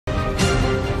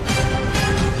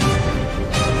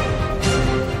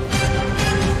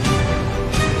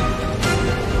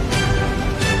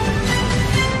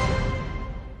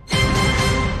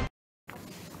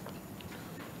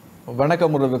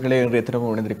வணக்கம் உறவுகளே, இன்றைய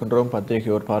தினமும் இணைந்திருக்கின்றோம்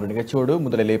பத்திரிகையோர் பார்வை நிகழ்ச்சியோடு.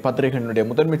 முதலிலே பத்திரிகையினுடைய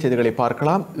முதன்மை செய்திகளை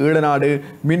பார்க்கலாம். ஈழநாடு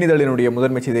மின்னிதழினுடைய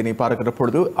முதன்மை செய்தியை பார்க்கிற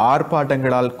பொழுது,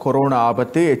 ஆர்ப்பாட்டங்களால் கொரோனா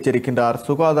ஆபத்து எச்சரிக்கின்றார்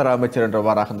சுகாதார அமைச்சர்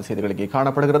என்றவாறாக அந்த செய்திகளுக்கு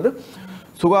காணப்படுகிறது.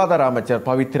 சுகாதார அமைச்சர்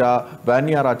பவித்ரா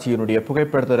வன்னியாராட்சியினுடைய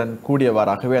புகைப்படத்துடன்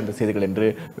கூடியவாறாகவே அந்த செய்திகள் என்று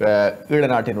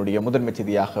ஈழநாட்டினுடைய முதன்மை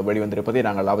செய்தியாக வெளிவந்திருப்பதை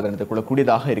நாங்கள் அவதானித்துக்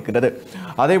கொள்ளக்கூடியதாக இருக்கிறது.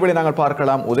 அதேபோல நாங்கள்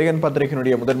பார்க்கலாம், உதயன்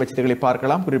பத்திரிகையினுடைய முதன்மை செய்திகளை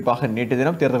பார்க்கலாம். குறிப்பாக நேற்று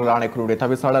தினம் தேர்தல் ஆணைக்குழுவுடைய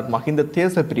தவிசாளர் மஹிந்த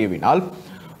தேசப்பிரியவினால்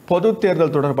பொது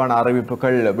தேர்தல் தொடர்பான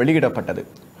அறிவிப்புகள் வெளியிடப்பட்டது.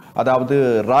 அதாவது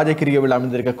ராஜகிரியவில்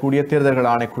அமைந்திருக்கக்கூடிய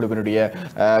தேர்தல்கள் ஆணைக்குழுவினுடைய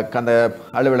அந்த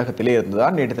அலுவலகத்திலே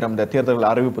இருந்துதான் நேற்று தினம் இந்த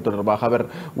தேர்தல் அறிவிப்பு தொடர்பாக அவர்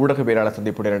ஊடகவியலாளர்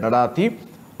சந்திப்புடைய நடாத்தி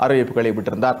அறிவிப்புகளை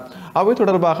விட்டிருந்தார். அவை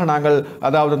தொடர்பாக நாங்கள்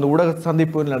அதாவது அந்த ஊடக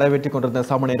சந்திப்பு நடைபெற்றுக் கொண்டிருந்த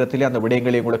சம நேரத்திலே அந்த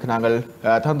விடயங்களை உங்களுக்கு நாங்கள்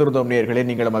தந்திருந்தோம். நேயர்களே,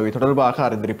 நீங்களும் அவை தொடர்பாக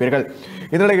அறிந்திருப்பீர்கள்.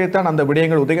 இந்நிலையில் தான் அந்த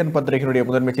விடயங்கள் உதயன் பத்திரிகையினுடைய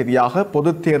முதன்மை செய்தியாக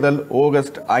பொது தேர்தல்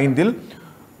ஆகஸ்ட் 5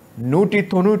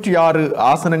 196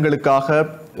 ஆசனங்களுக்காக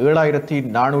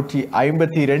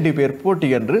 7452 பேர் போட்டி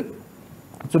என்று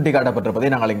சுட்டிக்காட்டப்பட்டிருப்பதை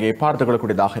நாங்கள் இங்கே பார்த்துக்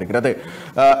கொள்ளக்கூடியதாக இருக்கிறது.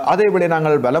 அதேவேளை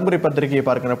நாங்கள் வலம்புரி பத்திரிகையை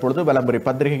பார்க்கிற பொழுது, வலம்புரி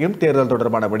பத்திரிகையும் தேர்தல்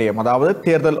தொடர்பான விடயம், அதாவது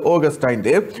தேர்தல் ஆகஸ்ட்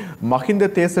 5 மஹிந்த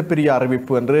தேசப்பிரிய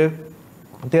அறிவிப்பு என்று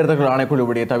தேர்தல்கள்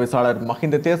ஆணைக்குழுவுடைய தவிசாளர்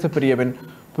மஹிந்த தேசப்பிரியவின்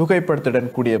புகைப்படத்துடன்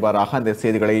கூடியவாறாக அந்த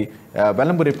செய்திகளை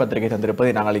வலம்புரி பத்திரிகை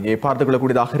தந்திருப்பதை நாங்கள் இங்கே பார்த்துக்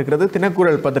கொள்ளக்கூடியதாக இருக்கிறது.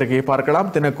 தினக்குரல் பத்திரிகையை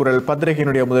பார்க்கலாம். தினக்குரல்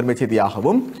பத்திரிகையினுடைய முதன்மை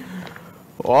செய்தியாகவும்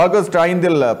ஆகஸ்ட்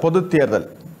 5 பொது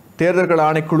தேர்தல்கள்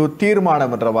ஆணைக்குழு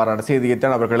தீர்மானம் என்றவாறான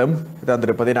செய்தியைத்தான் அவர்களும்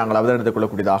தந்திருப்பதை நாங்கள் அவதானித்துக்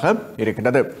கொள்ளக்கூடியதாக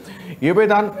இருக்கின்றது.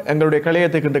 இவைதான் எங்களுடைய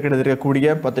கலையத்துக்கு இன்று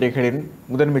கிடைத்திருக்கக்கூடிய பத்திரிகைகளின்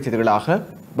முதன்மை செய்திகளாக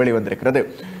வெளிவந்திருக்கிறது.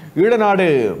 ஈழநாடு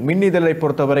மின்னிதழை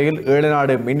பொறுத்தவரையில்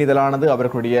ஈழநாடு மின்னிதழானது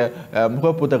அவர்களுடைய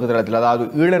முகப்புத்தக தளத்தில், அதாவது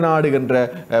ஈழநாடு என்ற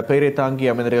பெயரை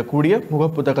தாங்கி அமைந்திருக்கக்கூடிய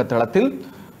முகப்புத்தக தளத்தில்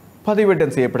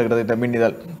பதிவேற்றம் செய்யப்படுகிறது இந்த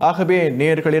மின்னிதழ். ஆகவே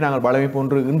நேயர்களே, நாங்கள் வழமை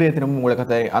போன்று இன்றைய தினமும்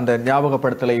உங்களுக்கு அந்த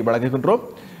ஞாபகப்படுத்தலை வழங்குகின்றோம்.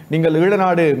 நீங்கள்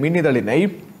ஈழநாடு மின்னிதழினை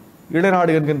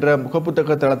ஈழநாடு என்கின்ற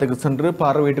முகப்புத்தக தளத்துக்கு சென்று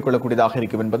பார்வையிட்டுக் கொள்ளக்கூடியதாக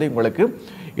இருக்கும் என்பதை உங்களுக்கு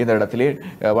இந்த இடத்திலே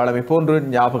வழமை போன்று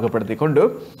ஞாபகப்படுத்திக் கொண்டு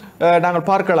நாங்கள்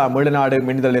பார்க்கலாம். ஈழநாடு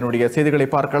மின்னிதழினுடைய செய்திகளை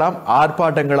பார்க்கலாம்.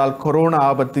 ஆர்ப்பாட்டங்களால் கொரோனா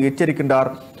ஆபத்து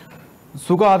எச்சரிக்கின்றார்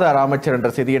சுகாதார அமைச்சர்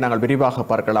என்ற செய்தியை நாங்கள் விரிவாக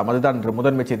பார்க்கலாம். அதுதான் இன்று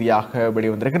முதன்மை செய்தியாக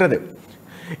வெளிவந்திருக்கிறது.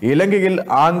 இலங்கையில்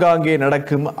ஆங்காங்கே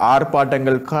நடக்கும்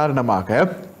ஆர்ப்பாட்டங்கள் காரணமாக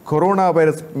கொரோனா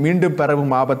வைரஸ் மீண்டும்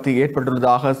பரவும் ஆபத்து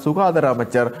ஏற்பட்டுள்ளதாக சுகாதார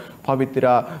அமைச்சர்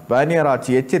பவித்ரா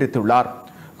வன்னியாராட்சி எச்சரித்துள்ளார்.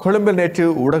 கொழும்பில் நேற்று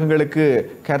ஊடகங்களுக்கு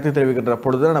கருத்து தெரிவிக்கின்ற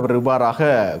பொழுதுதான் அவர் இவ்வாறாக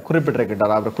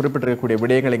குறிப்பிட்டிருக்கின்றார். அவர் குறிப்பிட்டிருக்கக்கூடிய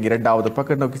விடயங்கள் இங்கு இரண்டாவது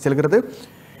பக்கம் நோக்கி செல்கிறது.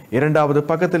 இரண்டாவது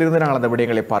பக்கத்திலிருந்து நாங்கள் அந்த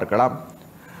விடயங்களை பார்க்கலாம்.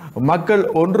 மக்கள்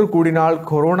ஒன்று கூடினால்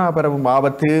கொரோனா பரவும்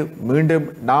ஆபத்து மீண்டும்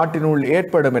நாட்டினுள்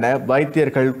ஏற்படும் என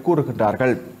வைத்தியர்கள்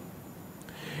கூறுகின்றார்கள்.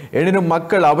 எனினும்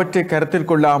மக்கள் அவற்றை கருத்தில்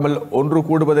கொள்ளாமல் ஒன்று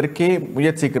கூடுவதற்கே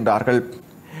முயற்சிக்கின்றார்கள்.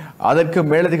 அதற்கு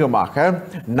மேலதிகமாக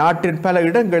நாட்டின் பல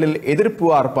இடங்களில் எதிர்ப்பு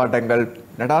ஆர்ப்பாட்டங்கள்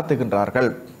நடாத்துகின்றார்கள்.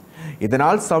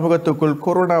 இதனால் சமூகத்துக்குள்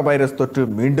கொரோனா வைரஸ் தொற்று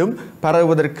மீண்டும்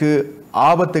பரவுவதற்கு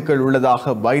ஆபத்துக்கள்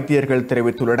உள்ளதாக வைத்தியர்கள்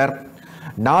தெரிவித்துள்ளனர்.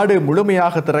 நாடு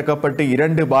முழுமையாக திறக்கப்பட்டு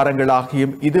 2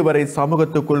 வாரங்களாகியும் இதுவரை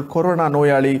சமூகத்துக்குள் கொரோனா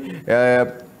நோயாளி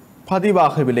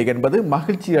பதிவாகவில்லை என்பது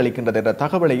மகிழ்ச்சி அளிக்கின்றது என்ற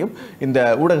தகவலையும் இந்த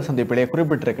ஊடக சந்திப்பிலே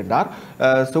குறிப்பிட்டிருக்கின்றார்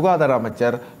சுகாதார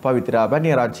அமைச்சர் பவித்ரா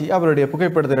வன்னியாராட்சி. அவருடைய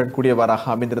புகைப்படத்துடன்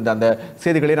கூடியவாறாக அமைந்திருந்த அந்த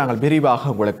செய்திகளை நாங்கள்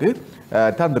விரிவாக உங்களுக்கு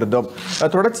தந்திருந்தோம்.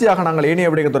 தொடர்ச்சியாக நாங்கள் ஏனைய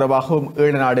விடயங்கள் தொடர்பாகவும்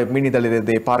ஈழநாடு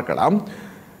மின்னிதழிலிருந்தே பார்க்கலாம்.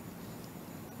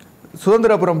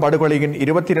 சுதந்திரபுரம் படுகொலையின்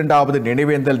 22வது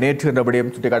நினைவேந்தல் நேற்று என்ற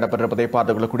விடயம் சுட்டிக்காட்டப்பட்டிருப்பதை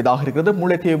பார்த்துக் கொள்ளக்கூடியதாக இருக்கிறது.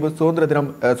 முல்லைத்தீவு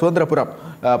சுதந்திரபுரம்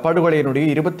படுகொலையினுடைய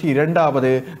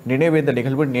 22வது நினைவேந்தல்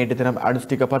நிகழ்வு நேற்று தினம்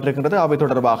அனுஷ்டிக்கப்பட்டிருக்கிறது. அவை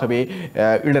தொடர்பாகவே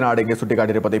ஈழநாடு இங்கே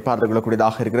சுட்டிக்காட்டியிருப்பதை பார்த்துக்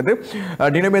கொள்ளக்கூடியதாக இருக்கிறது.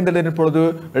 நினைவேந்தலின் பொழுது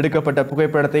எடுக்கப்பட்ட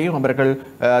புகைப்படத்தையும் அவர்கள்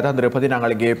தந்திருப்பதை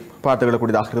நாங்கள் இங்கே பார்த்துக்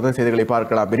கொள்ளக்கூடியதாக இருக்கிறது. செய்திகளை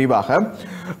பார்க்கலாம் விரிவாக.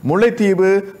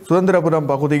 முல்லைத்தீவு சுதந்திரபுரம்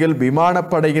பகுதியில்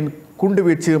விமானப்படையின்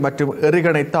குண்டுவீச்சு மற்றும்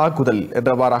எறிகணை தாக்குதல்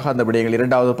என்றவாறாக அந்த விடயங்கள்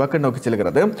இரண்டாவது பக்கம் நோக்கி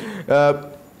செல்கிறது.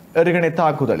 எறிகணை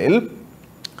தாக்குதலில்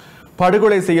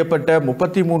படுகொலை செய்யப்பட்ட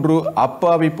 33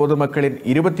 அப்பாவி பொதுமக்களின்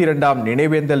 22ஆம்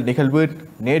நினைவேந்தல் நிகழ்வு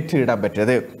நேற்று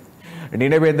இடம்பெற்றது.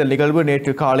 நினைவேந்தல் நிகழ்வு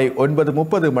நேற்று காலை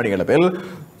 9:30 மணியளவில்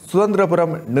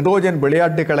சுதந்திரபுரம் நிரோஜன்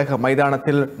விளையாட்டுக் கழக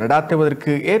மைதானத்தில்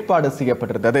நடாத்துவதற்கு ஏற்பாடு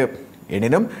செய்யப்பட்டிருந்தது.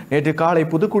 எனினும் நேற்று காலை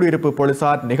புதுக்குடியிருப்பு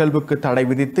போலீசார் நிகழ்வுக்கு தடை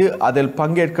விதித்து அதில்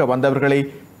பங்கேற்க வந்தவர்களை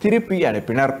திருப்பி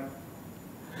அனுப்பினர்.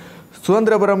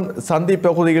 சுதந்திரபுரம் சந்தி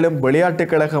பகுதியிலும்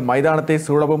விளையாட்டுக் கழக மைதானத்தை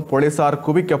சூழவும் போலீசார்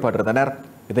குவிக்கப்பட்டிருந்தனர்.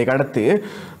 இதையடுத்து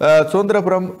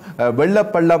சுதந்திரபுரம்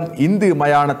வெள்ளப்பள்ளம் இந்து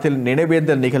மயானத்தில்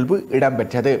நினைவேந்தல் நிகழ்வு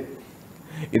இடம்பெற்றது.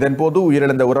 இதன்போது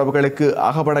உயிரிழந்த உறவுகளுக்கு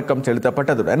அகவணக்கம்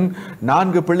செலுத்தப்பட்டதுடன்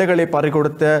 4 பிள்ளைகளை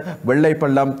பறிகொடுத்த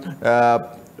வெள்ளைப்பள்ளம்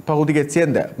பகுதியைச்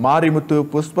சேர்ந்த மாரிமுத்து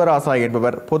புஷ்பராசா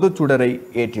என்பவர் பொதுச்சுடரை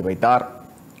ஏற்றி வைத்தார்.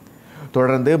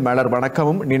 தொடர்ந்து மலர்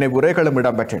வணக்கமும் நினைவுரைகளும்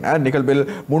இடம்பெற்றன. நிகழ்வில்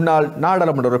முன்னாள்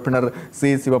நாடாளுமன்ற உறுப்பினர் சி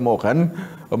சிவமோகன்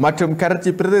மற்றும்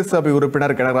கரச்சி பிரதேச சபை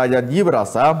உறுப்பினர் கனகராஜா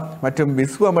ஜீவராசா மற்றும்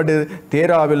விஸ்வமடு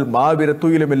தேராவில் மாவீர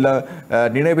துயிலுமில்ல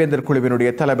நினைவேந்தர் குழுவினுடைய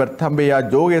தலைவர் தம்பையா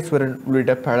ஜோகேஸ்வரன்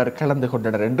உள்ளிட்ட பலர் கலந்து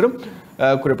கொண்டனர் என்றும்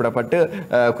குறிப்பிடப்பட்டு,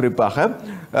 குறிப்பாக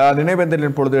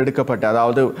நினைவேந்தலின் பொழுது எடுக்கப்பட்ட,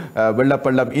 அதாவது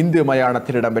வெள்ளப்பள்ளம் இந்து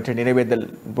மயானத்தில் இடம்பெற்ற நினைவேந்தல்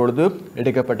பொழுது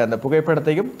எடுக்கப்பட்ட அந்த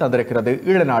புகைப்படத்தையும் தந்திருக்கிறது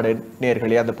ஈழநாடு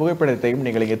நேயர்களே. அந்த புகைப்படத்தையும்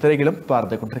நீங்கள் இங்கே திரையிலும்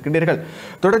பார்த்து கொண்டிருக்கின்றீர்கள்.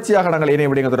 தொடர்ச்சியாக நாங்கள் இணைய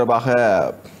விடயங்கள் தொடர்பாக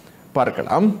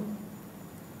பார்க்கலாம்.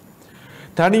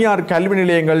 தனியார் கல்வி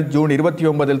நிலையங்கள் ஜூன்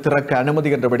 29 திறக்க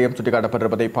அனுமதி என்ற விடயம்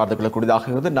சுட்டிக்காட்டப்பட்டிருப்பதை பார்த்துக் கொள்ளக்கூடியதாக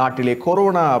இருந்தது. நாட்டிலே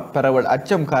கொரோனா பரவல்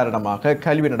அச்சம் காரணமாக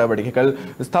கல்வி நடவடிக்கைகள்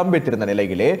ஸ்தம்பித்திருந்த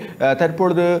நிலையிலே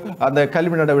தற்பொழுது அந்த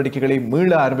கல்வி நடவடிக்கைகளை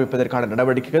மீள ஆரம்பிப்பதற்கான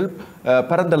நடவடிக்கைகள்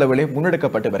பரந்தளவிலே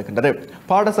முன்னெடுக்கப்பட்டு வருகின்றது.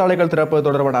 பாடசாலைகள் திறப்பது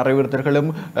தொடர்பான அறிவுறுத்தல்களும்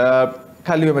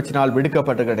கல்வி அமைச்சினால்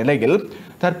விடுக்கப்பட்டிருக்கிற நிலையில்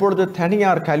தற்பொழுது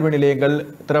தனியார் கல்வி நிலையங்கள்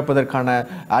திறப்பதற்கான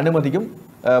அனுமதியும்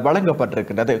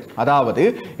வழங்கப்பட்டிருக்கின்றது. அதாவது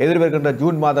எதிர்வருகின்ற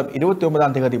ஜூன் மாதம்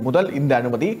 29ஆம் தேதி முதல் இந்த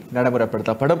அனுமதி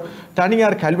நடைமுறைப்படுத்தப்படும்.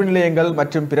 தனியார் கல்வி நிலையங்கள்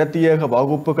மற்றும் பிரத்யேக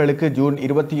வகுப்புகளுக்கு ஜூன்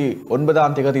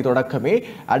 29ஆம் தேதி தொடக்கமே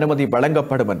அனுமதி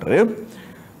வழங்கப்படும் என்று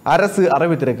அரசு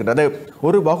அறிவித்திருக்கின்றது.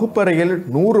 ஒரு வகுப்பறையில்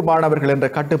 100 மாணவர்கள் என்ற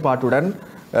கட்டுப்பாட்டுடன்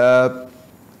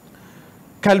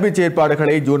கல்வி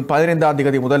செயற்பாடுகளை ஜூன் 15ஆம்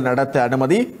தேதி முதல் நடத்த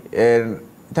அனுமதி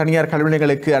தனியார் கல்வி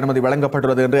நிலையங்களுக்கு அனுமதி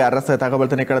வழங்கப்பட்டுள்ளது என்று அரசு தகவல்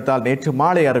திணைக்களத்தால் நேற்று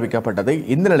மாலை அறிவிக்கப்பட்டது.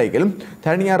 இந்த நிலையில்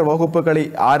தனியார் வகுப்புகளை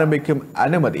ஆரம்பிக்கும்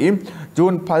அனுமதி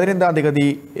ஜூன் 15ஆம் தேதி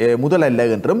முதல் அல்ல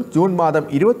என்றும் ஜூன் மாதம்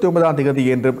 29ஆம் தேதி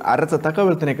என்றும் அரசு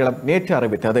தகவல் திணைக்களம் நேற்று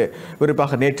அறிவித்தது.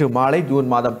 குறிப்பாக நேற்று மாலை ஜூன்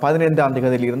மாதம் 15ஆம்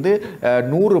தேதியில் இருந்து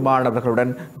 100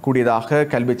 மாணவர்களுடன் கூடியதாக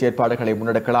கல்வி செயற்பாடுகளை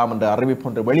முன்னெடுக்கலாம் என்ற அறிவிப்பு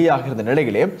ஒன்று வெளியாக இருந்த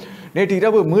நிலையிலே நேற்று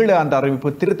இரவு மீள அந்த அறிவிப்பு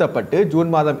திருத்தப்பட்டு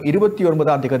ஜூன் மாதம்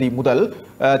 29ஆம் தேதி முதல்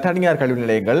தனியார் கல்வி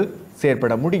நிலையங்கள்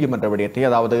செயற்பட முடியும் என்ற விடயத்தை,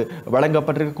 அதாவது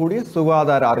வழங்கப்பட்டிருக்கக்கூடிய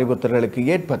சுகாதார அறிவுறுத்தல்களுக்கு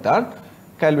ஏற்பத்தான்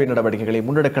கல்வி நடவடிக்கைகளை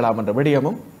முன்னெடுக்கலாம் என்ற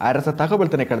விடயமும் அரசு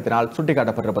தகவல் திணைக்களத்தினால்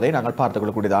சுட்டிக்காட்டப்பட்டிருப்பதை நாங்கள் பார்த்துக்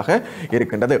கொள்ளக்கூடியதாக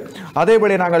இருக்கின்றது.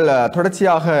 அதேவேளை நாங்கள்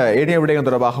தொடர்ச்சியாக இணைய விடயம்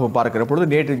தொடர்பாகவும் பார்க்கிற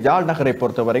பொழுது நேற்று யாழ் நகரை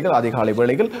பொறுத்தவரையில் அதிகாலை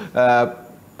வேளையில்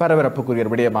பரபரப்புக்குரிய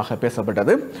விடயமாக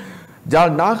பேசப்பட்டது.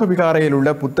 ஜாழ் நாகவிகாரையில் உள்ள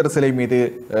புத்தர் சிலை மீது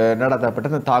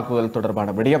நடத்தப்பட்ட தாக்குதல் தொடர்பான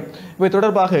விடயம். இவை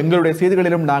தொடர்பாக எங்களுடைய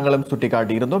செய்திகளிலும் நாங்களும்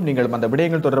சுட்டிக்காட்டி இருந்தோம். நீங்களும் அந்த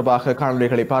விடயங்கள் தொடர்பாக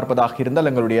காணொலிகளை பார்ப்பதாக இருந்தால்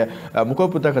எங்களுடைய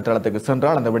முகப்புத்தக தளத்துக்கு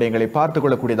சென்றால் அந்த விடயங்களை பார்த்துக்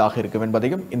கொள்ளக்கூடியதாக இருக்கும்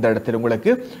என்பதையும் இந்த இடத்தில்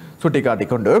உங்களுக்கு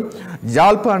சுட்டிக்காட்டிக் கொண்டு,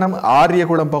 யாழ்ப்பாணம்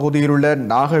ஆரியகுளம் பகுதியில் உள்ள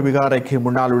நாகவிகாரைக்கு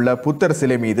முன்னால் உள்ள புத்தர்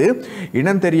சிலை மீது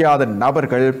இனம் தெரியாத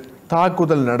நபர்கள்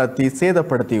தாக்குதல் நடத்தி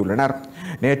சேதப்படுத்தியுள்ளனர்.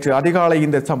 நேற்று அதிகாலை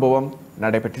இந்த சம்பவம்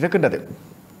நடைபெற்றிருக்கின்றது.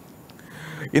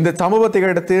 இந்த சம்பவத்தை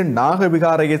அடுத்து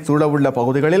நாகவிகாரையை சூழவுள்ள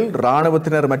பகுதிகளில்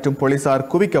இராணுவத்தினர் மற்றும் போலீசார்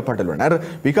குவிக்கப்பட்டுள்ளனர்.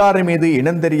 விகாரை மீது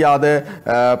இனம் தெரியாத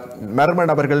மர்ம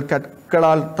நபர்கள்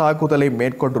கற்களால் தாக்குதலை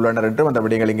மேற்கொண்டுள்ளனர் என்றும் அந்த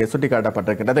விடயங்கள் இங்கே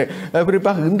சுட்டிக்காட்டப்பட்டிருக்கின்றது.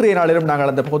 குறிப்பாக இன்றைய நாளிலும்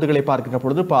நாங்கள் அந்த பகுதிகளை பார்க்கின்ற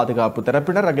பொழுது பாதுகாப்பு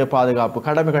தரப்பினர் அங்கே பாதுகாப்பு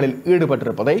கடமைகளில்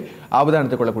ஈடுபட்டிருப்பதை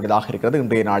அவதானித்துக் கொள்ளக்கூடியதாக இருக்கிறது.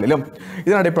 இன்றைய நாளிலும்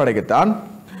இதன் அடிப்படையில்தான்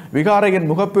விகாரையின்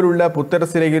முகப்பில் உள்ள புத்தர்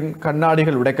சிலையின்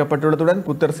கண்ணாடிகள் உடைக்கப்பட்டுள்ளதுடன்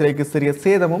புத்தர் சிலைக்கு சிறிய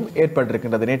சேதமும்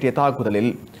ஏற்பட்டிருக்கின்றது நேற்றைய தாக்குதலில்.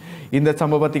 இந்த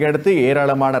சம்பவத்தை அடுத்து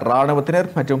ஏராளமான இராணுவத்தினர்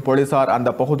மற்றும் போலீசார் அந்த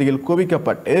பகுதியில்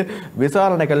குவிக்கப்பட்டு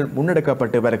விசாரணைகள்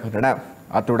முன்னெடுக்கப்பட்டு வருகின்றன.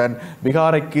 அத்துடன்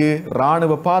விகாரைக்கு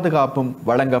இராணுவ பாதுகாப்பும்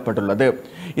வழங்கப்பட்டுள்ளது.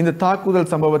 இந்த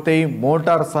தாக்குதல் சம்பவத்தை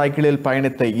மோட்டார் சைக்கிளில்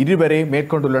பயணித்த இருவரே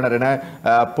மேற்கொண்டுள்ளனர் என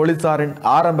போலீசாரின்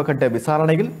ஆரம்ப கட்ட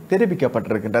விசாரணையில்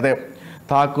தெரிவிக்கப்பட்டிருக்கின்றது.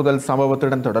 தாக்குதல்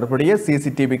சம்பவத்துடன் தொடர்புடைய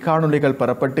சிசிடிவி காணொலிகள்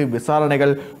பெறப்பட்டு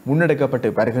விசாரணைகள்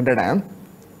முன்னெடுக்கப்பட்டு வருகின்றன.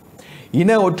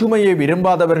 இன ஒற்றுமையை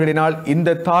விரும்பாதவர்களினால்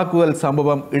இந்த தாக்குதல்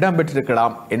சம்பவம்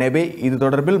இடம்பெற்றிருக்கலாம். எனவே இது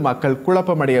தொடர்பில் மக்கள்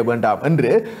குழப்பமடைய வேண்டாம்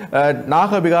என்று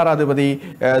நாகவிகாராதிபதி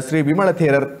ஸ்ரீ விமல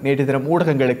தேரர் நேற்று தினம்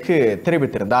ஊடகங்களுக்கு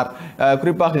தெரிவித்திருந்தார்.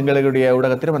 குறிப்பாக எங்களுடைய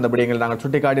ஊடகத்திலும் அந்த விடயங்கள் நாங்கள்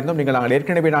சுட்டிக்காட்டியிருந்தோம். நாங்கள்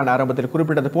ஏற்கனவே நான் ஆரம்பத்தில்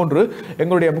குறிப்பிட்டது போன்று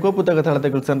எங்களுடைய முகப்புத்தக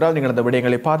தளத்துக்குள் சென்றால் நீங்கள் அந்த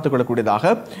விடயங்களை பார்த்துக்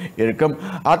கொள்ளக்கூடியதாக இருக்கும்.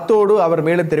 அத்தோடு அவர்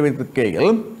மேலும்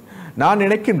தெரிவிக்கையில், நான்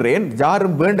நினைக்கின்றேன்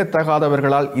யாரும்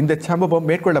வேண்டத்தகாதவர்களால் இந்த சம்பவம்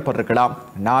மேற்கொள்ளப்பட்டிருக்கலாம்.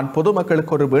 நான்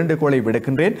பொதுமக்களுக்கு ஒரு வேண்டுகோளை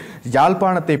விடுக்கின்றேன்.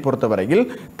 யாழ்ப்பாணத்தை பொறுத்தவரையில்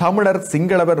தமிழர்,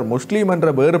 சிங்களவர், முஸ்லீம்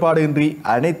என்ற வேறுபாடு இன்றி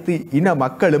அனைத்து இன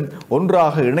மக்களும்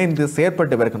ஒன்றாக இணைந்து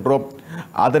செயற்பட்டு வருகின்றோம்.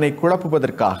 அதனை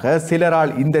குழப்புவதற்காக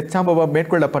சிலரால் இந்த சம்பவம்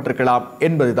மேற்கொள்ளப்பட்டிருக்கலாம்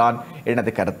என்பதுதான்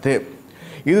எனது கருத்து.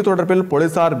 இது தொடர்பில்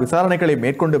போலீசார் விசாரணைகளை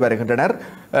மேற்கொண்டு வருகின்றனர்.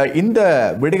 இந்த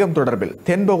விடயம் தொடர்பில்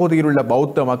தென்பகுதியில் உள்ள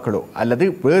பௌத்த மக்களோ அல்லது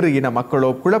வேறு இன மக்களோ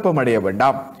குழப்பமடைய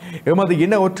வேண்டாம். எமது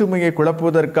இன ஒற்றுமையை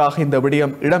குழப்புவதற்காக இந்த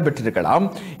விடயம் இடம்பெற்றிருக்கலாம்.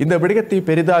 இந்த விடயத்தை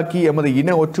பெரிதாக்கி எமது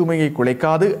இன ஒற்றுமையை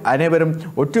குலைக்காது அனைவரும்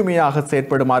ஒற்றுமையாக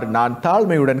செயற்படுமாறு நான்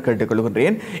தாழ்மையுடன்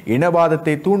கேட்டுக்கொள்கின்றேன்.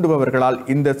 இனவாதத்தை தூண்டுபவர்களால்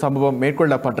இந்த சம்பவம்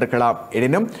மேற்கொள்ளப்பட்டிருக்கலாம்.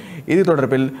 எனினும் இது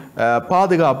தொடர்பில்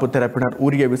பாதுகாப்பு தரப்பினர்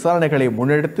உரிய விசாரணைகளை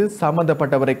முன்னெடுத்து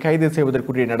சம்பந்தப்பட்டவரை கைது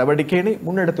செய்வதற்குரிய நடவடிக்கையினை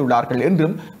முன்னெடுத்துள்ளார்கள்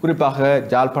என்றும் குறிப்பாக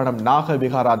ஜாழ்ப்பாணம் நாக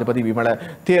விகாராதிபதி விமல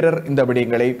தேரர் இந்த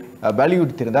விடயங்களை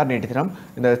வலியுறுத்தியிருந்தார். நேற்று தினம்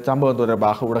இந்த சம்பவம்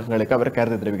தொடர்பாக ஊடகங்களுக்கு அவர்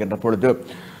கருத்து தெரிவிக்கின்ற பொழுது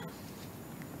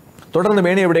தொடர்ந்து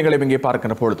மேனிய விடயங்களை இங்கே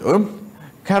பார்க்கின்ற பொழுது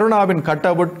கருணாவின்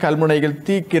கட்டவுட் கல்முனையில்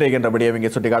தீக்கிரை என்ற விடயம்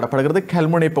இங்கே சுட்டிக்காட்டப்படுகிறது.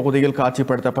 கல்முனை பகுதியில்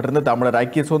காட்சிப்படுத்தப்பட்டிருந்த தமிழர்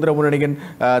ஐக்கிய சுதந்திர முன்னணியின்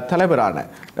தலைவரான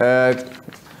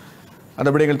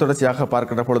அந்த விடயங்கள் தொடர்ச்சியாக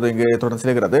பார்க்கின்ற பொழுது இங்கு தொடர்ந்து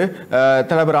செல்கிறது.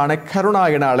 தலைவரான கருணா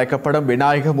என அழைக்கப்படும்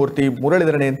விநாயகமூர்த்தி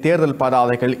முரளிதரனின் தேர்தல்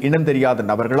பதாதைகள் இனம் தெரியாத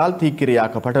நபர்களால்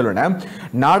தீக்கிரையாக்கப்பட்டுள்ளன.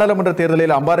 நாடாளுமன்ற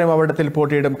தேர்தலில் அம்பாறை மாவட்டத்தில்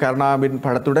போட்டியிடும் கருணாவின்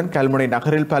படத்துடன் கல்முனை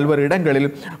நகரில் பல்வேறு இடங்களில்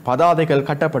பதாதைகள்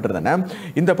கட்டப்பட்டிருந்தன.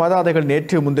 இந்த பதாதைகள்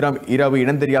நேற்று முன்தினம் இரவு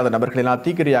இனம் தெரியாத நபர்களினால்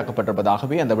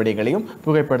தீக்கிரையாக்கப்பட்டிருப்பதாகவே அந்த விடயங்களையும்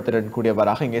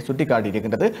புகைப்படத்திடக்கூடியவராக இங்கே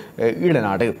சுட்டிக்காட்டியிருக்கின்றது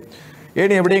ஈழநாடு.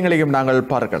 ஏனைய விடயங்களையும் நாங்கள்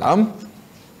பார்க்கலாம்.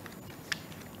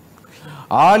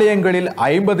 ஆலயங்களில்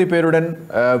 50 பேருடன்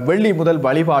வெள்ளி முதல்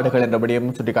வழிபாடுகள் என்ற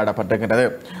விடயம் சுட்டிக்காட்டப்பட்டிருக்கிறது.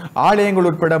 ஆலயங்கள்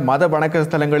உட்பட மத வணக்க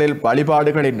ஸ்தலங்களில்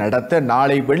வழிபாடுகளை நடத்த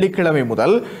நாளை வெள்ளிக்கிழமை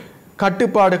முதல்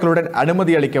கட்டுப்பாடுகளுடன்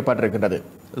அனுமதி அளிக்கப்பட்டிருக்கிறது.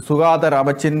 சுகாதார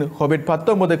அமைச்சின்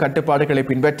COVID-19 கட்டுப்பாடுகளை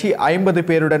பின்பற்றி 50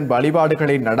 பேருடன்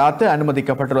வழிபாடுகளை நடாத்த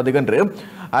அனுமதிக்கப்பட்டுள்ளது என்று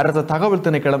அரசு தகவல்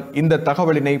திணைக்களம் இந்த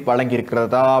தகவலினை வழங்கியிருக்கிறது.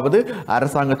 அதாவது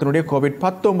அரசாங்கத்தினுடைய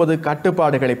COVID-19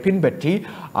 கட்டுப்பாடுகளை பின்பற்றி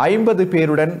 50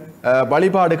 பேருடன்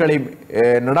வழிபாடுகளை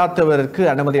நடாத்துவதற்கு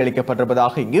அனுமதி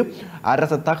அளிக்கப்பட்டிருப்பதாக இங்கு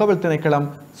அரசு தகவல் திணைக்களம்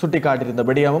சுட்டிக்காட்டியிருந்த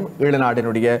விடயமும்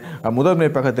ஈழநாட்டினுடைய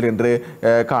முதன்மை பக்கத்தில் இன்று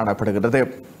காணப்படுகிறது.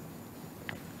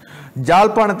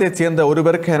 ஜாழ்ப்பாணத்தைச் சேர்ந்த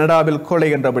ஒருவர் கனடாவில் கொலை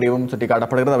என்ற விடயமும்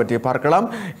சுட்டிக்காட்டப்படுகிறது. அவற்றை பார்க்கலாம்.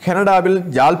 கனடாவில்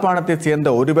ஜாழ்ப்பாணத்தைச் சேர்ந்த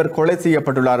ஒருவர் கொலை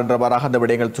செய்யப்பட்டுள்ளார் என்றவாறாக அந்த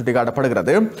விடயங்கள்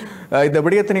சுட்டிக்காட்டப்படுகிறது. இந்த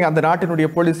விடயத்தினை அந்த நாட்டினுடைய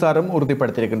போலீசாரும்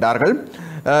உறுதிப்படுத்தியிருக்கின்றார்கள்.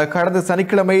 கடந்த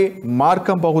சனிக்கிழமை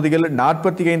மார்க்கம் பகுதியில்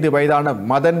 45 வயதான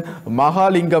மதன்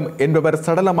மகாலிங்கம் என்பவர்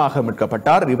சடலமாக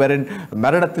மீட்கப்பட்டார். இவரின்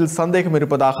மரணத்தில் சந்தேகம்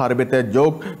இருப்பதாக அறிவித்த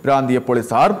ஜோக் பிராந்திய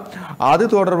போலீசார் அது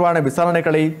தொடர்பான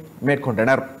விசாரணைகளை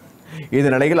மேற்கொண்டனர். இந்த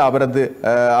நிலையில்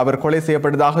அவர் கொலை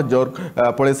செய்யப்பட்டதாக ஜோர்க்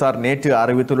போலீசார் நேற்று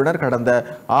அறிவித்துள்ளனர். கடந்த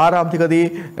 6ஆம் தேதி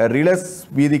ரிலஸ்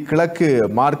வீதி கிழக்கு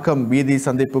மார்க்கம் வீதி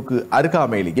சந்திப்புக்கு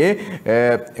அருகாமையிலேயே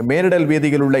மேரிடல்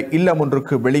வீதியில் உள்ள இல்லம்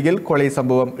ஒன்றுக்கு வெளியில் கொலை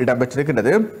சம்பவம்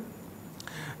இடம்பெற்றிருக்கிறது.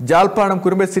 ஜாழ்ப்பாணம்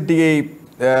குறும்பை சிட்டியை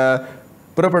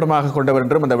புறப்படமாக கொண்டவர்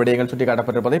என்றும் அந்த விடயங்கள்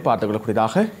சுட்டிக்காட்டப்பட்டிருப்பதை பார்த்துக்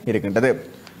கொள்ளக்கூடியதாக இருக்கின்றது.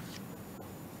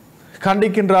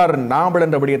 கண்டிக்கின்றார் நாவல்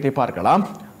என்ற விடயத்தை பார்க்கலாம்.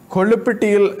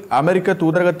 கொள்ளுப்பட்டியில் அமெரிக்க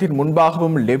தூதரகத்தின்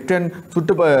முன்பாகவும் லெப்டினன்ட்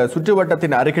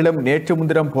சுற்றுவட்டத்தின் அருகிலும் நேற்று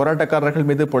முன்தினம் போராட்டக்காரர்கள்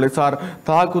மீது போலீசார்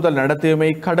தாக்குதல் நடத்தியமை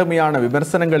கடுமையான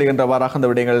விமர்சனங்கள் என்றவாறாக அந்த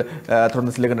விடயங்கள்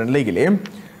தொடர்ந்து செல்கின்ற நிலையிலே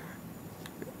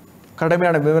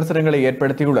கடுமையான விமர்சனங்களை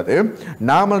ஏற்படுத்தியுள்ளது.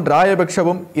 நாமல்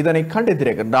ராயபக்ஷவும் இதனை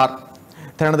கண்டித்திருக்கின்றார்.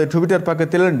 தனது ட்விட்டர்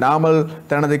பக்கத்தில் நாமல்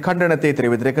தனது கண்டனத்தை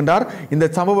தெரிவித்திருக்கின்றார். இந்த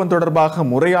சம்பவம் தொடர்பாக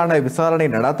முறையான விசாரணை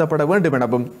நடத்தப்பட வேண்டும்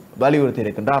எனவும்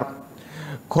வலியுறுத்தியிருக்கின்றார்.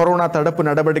 கொரோனா தடுப்பு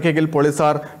நடவடிக்கையில்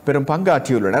போலீசார் பெரும்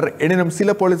பங்காற்றியுள்ளனர். எனினும்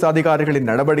சில போலீஸ் அதிகாரிகளின்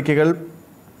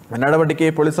நடவடிக்கை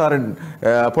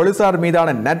போலீசார்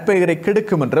மீதான நற்பெயரை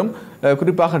கெடுக்கும் என்றும்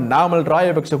குறிப்பாக நாமல்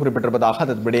ராயபக்ஷ குறிப்பிட்டிருப்பதாக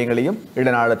அந்த விடயங்களையும்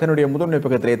ஈழநாடு தன்னுடைய முதன்மை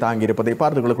பக்கத்திலே தாங்கியிருப்பதை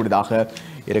பார்த்துக் கொள்ளக்கூடியதாக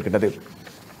இருக்கின்றது.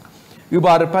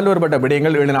 இவ்வாறு பல்வேறுபட்ட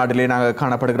விடயங்கள் ஈழநாட்டிலே நாங்கள்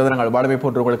காணப்படுகிறது. நாங்கள் வளமை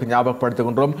போன்று உங்களுக்கு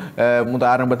ஞாபகப்படுத்துகின்றோம்.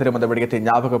 ஆரம்பத்தில் அந்த விடயத்தை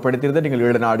ஞாபகப்படுத்தியிருந்த நீங்கள்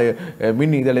ஈழநாடு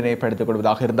மின் இதழினை படித்துக்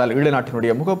கொள்வதாக இருந்தால்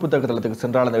ஈழநாட்டினுடைய முகப்புத்தக தளத்துக்கு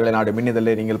சென்றால் அந்த ஈழநாடு மின்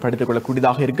இதழை நீங்கள் படித்துக்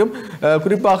கொள்ளக்கூடியதாக இருக்கும்.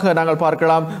 குறிப்பாக நாங்கள்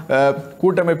பார்க்கலாம்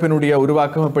கூட்டமைப்பினுடைய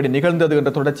உருவாக்கம் எப்படி நிகழ்ந்தது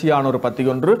என்ற தொடர்ச்சியான ஒரு பத்தி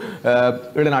ஒன்று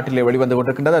ஈழநாட்டிலே வெளிவந்து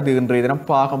கொண்டிருக்கின்றது. அது இன்றைய தினம்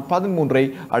பாகம் 13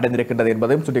 அடைந்திருக்கின்றது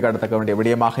என்பதையும் சுட்டிக்காட்டத்தக்க வேண்டிய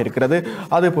விடயமாக இருக்கிறது.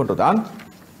 அது போன்றுதான்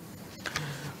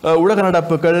உலக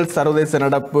நடப்புகள், சர்வதேச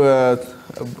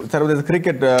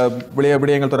கிரிக்கெட்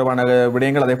விடயங்கள் தொடர்பான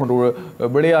விடயங்கள், அதே போன்று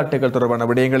விளையாட்டுகள் தொடர்பான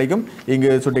விடயங்களையும் இங்கு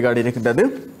சுட்டிக்காட்டியிருக்கின்றது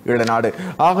ஈழநாடு.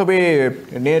 ஆகவே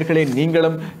நேயர்களே,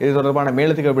 நீங்களும் இது தொடர்பான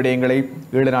மேலதிக விடயங்களை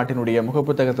ஈழநாட்டினுடைய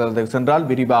முகப்புத்தக தளத்துக்கு சென்றால்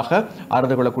விரிவாக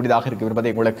அறிந்து கொள்ளக்கூடியதாக இருக்கும்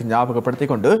என்பதை உங்களுக்கு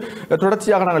ஞாபகப்படுத்திக் கொண்டு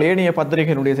தொடர்ச்சியாக நாங்கள் ஏனைய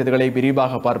பத்திரிகையினுடைய செய்திகளை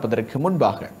விரிவாக பார்ப்பதற்கு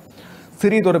முன்பாக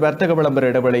சிறிதொரு வர்த்தக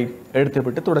விளம்பர இடைவெளி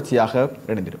எடுத்துவிட்டு தொடர்ச்சியாக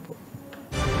இணைந்திருப்போம்.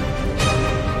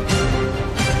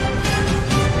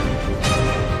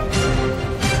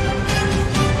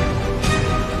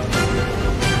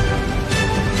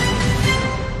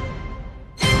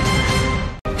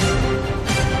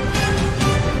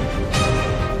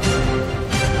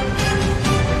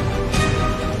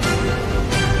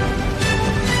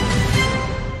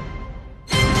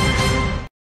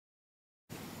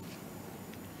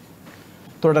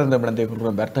 தொடர்ந்து விளந்தை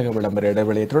கொள்கிறோம் வர்த்தக விளம்பர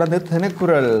இடைவெளியை தொடர்ந்து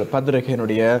தினக்குரல்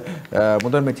பத்திரிகையினுடைய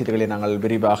முதன்மை செய்திகளை நாங்கள்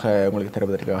விரிவாக உங்களுக்கு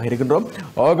தருவதற்காக இருக்கின்றோம்.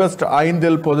 ஆகஸ்ட்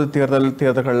 5 பொது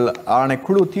தேர்தல்கள்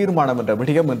ஆணைக்குழு தீர்மானம் என்ற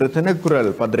விடயம் இன்று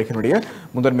தினக்குரல் பத்திரிகையினுடைய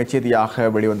முதன்மை செய்தியாக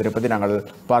வெளிவந்திருப்பதை நாங்கள்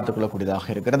பார்த்துக் கொள்ளக்கூடியதாக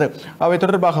இருக்கிறது. அவை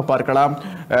தொடர்பாக பார்க்கலாம்.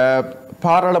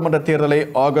 பாராளுமன்ற தேர்தலை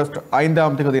ஆகஸ்ட்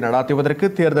 5 நடாத்துவதற்கு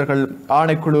தேர்தல்கள்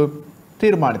ஆணைக்குழு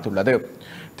தீர்மானித்துள்ளது.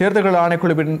 தேர்தல்கள்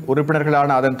ஆணைக்குழுவின்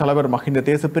உறுப்பினர்களான அதன் தலைவர் மஹிந்த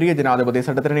தேசப்பிரிய, ஜனாதிபதி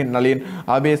சட்டத்தரணி நளின்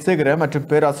அபேசேகர மற்றும்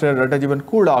பேராசிரியர் ரெட்டஜீவன்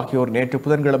கூல் ஆகியோர் நேற்று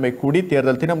புதன்கிழமை கூடி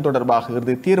தேர்தல் தினம் தொடர்பாக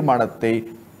இறுதி தீர்மானத்தை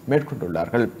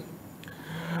மேற்கொண்டுள்ளார்கள்.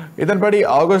 இதன்படி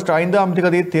ஆகஸ்ட்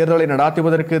 5 தேர்தலை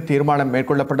நடாத்துவதற்கு தீர்மானம்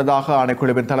மேற்கொள்ளப்பட்டதாக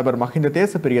ஆணைக்குழுவின் தலைவர் மஹிந்த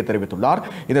தேசப்பிரிய தெரிவித்துள்ளார்.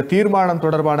 இந்த தீர்மானம்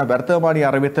தொடர்பான வர்த்தமானி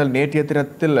அறிவித்தல் நேற்றைய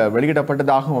தினத்தில்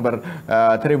வெளியிடப்பட்டதாகவும் அவர்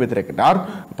தெரிவித்திருக்கிறார்.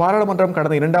 பாராளுமன்றம்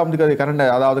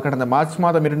கடந்த மார்ச்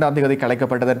மாதம் 2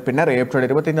 கலைக்கப்பட்டதன் பின்னர் ஏப்ரல்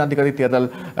 25 தேர்தல்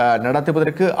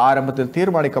நடத்துவதற்கு ஆரம்பத்தில்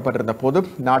தீர்மானிக்கப்பட்டிருந்த போது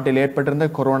நாட்டில் ஏற்பட்டிருந்த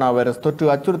கொரோனா வைரஸ்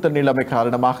தொற்று அச்சுறுத்தல் நிலைமை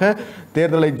காரணமாக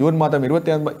தேர்தலை ஜூன் மாதம்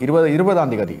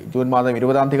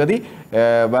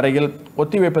 20 வரையில்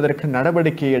ஒத்திவைப்பதற்கு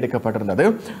நடவடிக்கை எடுக்கப்பட்டிருந்தது.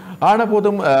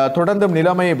 ஆனபோதும் தொடர்ந்தும்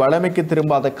நிலைமை வளமைக்கு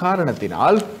திரும்பாத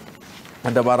காரணத்தினால்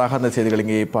அந்தவாறாக அந்த செய்திகள்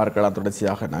இங்கே பார்க்கலாம்.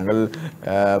 தொடர்ச்சியாக நாங்கள்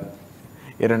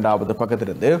இரண்டாவது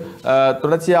பக்கத்திலிருந்து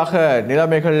தொடர்ச்சியாக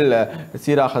நிலைமைகள்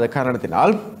சீராகாத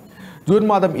காரணத்தினால் ஜூன்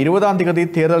மாதம் 20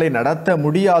 தேர்தலை நடத்த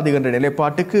முடியாது என்ற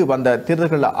நிலைப்பாட்டுக்கு வந்த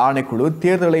தேர்தல்கள் ஆணைக்குழு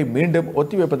தேர்தலை மீண்டும்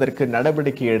ஒத்திவைப்பதற்கு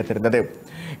நடவடிக்கை எடுத்திருந்தது.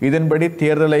 இதன்படி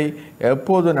தேர்தலை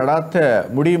எப்போது நடத்த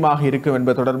முடியுமாக இருக்கும்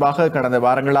என்பது தொடர்பாக கடந்த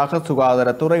வாரங்களாக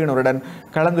சுகாதாரத்துறையினருடன்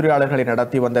கலந்துரையாடல்களை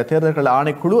நடத்தி வந்த தேர்தல்கள்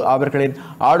ஆணைக்குழு அவர்களின்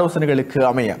ஆலோசனைகளுக்கு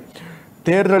அமைய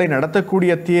தேர்தலை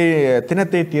நடத்தக்கூடிய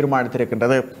தினத்தை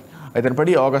தீர்மானித்திருக்கின்றது.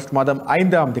 இதன்படி ஆகஸ்ட் மாதம்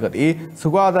 5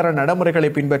 சுகாதார நடைமுறைகளை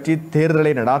பின்பற்றி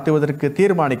தேர்தலை நடாத்துவதற்கு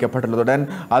தீர்மானிக்கப்பட்டுள்ளதுடன்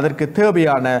அதற்கு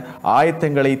தேவையான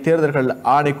ஆயத்தங்களை தேர்தல்கள்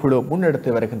ஆணைக்குழு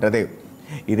முன்னெடுத்து வருகின்றது.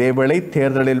 இதேவேளை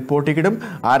தேர்தலில் போட்டியிடும்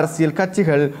அரசியல்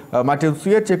கட்சிகள் மற்றும்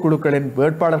சுயேட்சை குழுக்களின்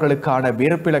வேட்பாளர்களுக்கான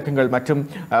விருப்பிலக்கங்கள் மற்றும்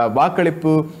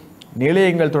வாக்களிப்பு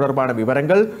நிலையங்கள் தொடர்பான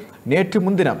விவரங்கள் நேற்று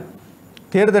முன்தினம்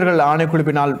தேர்தல்கள்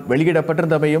ஆணைக்குழுவினால்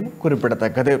வெளியிடப்பட்டிருந்தமையும்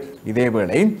குறிப்பிடத்தக்கது.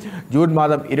 இதேவேளை ஜூன்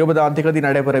மாதம் 20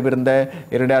 நடைபெறவிருந்த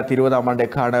 2020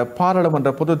 ஆண்டுக்கான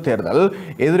பாராளுமன்ற பொதுத் தேர்தல்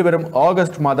எதிர்வரும்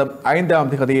ஆகஸ்ட் மாதம்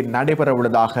 5 நடைபெற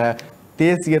உள்ளதாக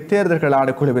தேசிய தேர்தல்கள்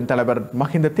ஆணைக்குழுவின் தலைவர்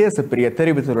மஹிந்த தேசப்பிரிய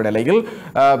தெரிவித்துள்ள நிலையில்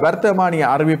வர்த்தமானி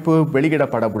அறிவிப்பு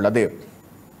வெளியிடப்பட உள்ளது.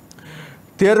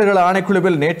 தேர்தல்கள்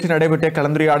ஆணைக்குழுவில் நேற்று நடைபெற்ற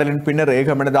கலந்துரையாடலின் பின்னர்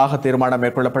ஏகமனதாக தீர்மானம்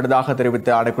மேற்கொள்ளப்பட்டதாக தெரிவித்த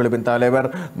ஆணைக்குழுவின் தலைவர்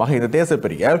மஹிந்த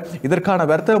தேசப்பிரிய இதற்கான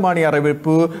வர்த்தமானி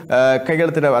அறிவிப்பு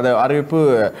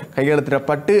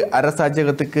கையெழுத்திடப்பட்டு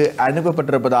அரசாட்சியகத்துக்கு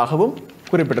அனுப்பப்பட்டிருப்பதாகவும்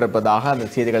குறிப்பிட்டிருப்பதாக அந்த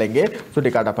செய்திகள் இங்கே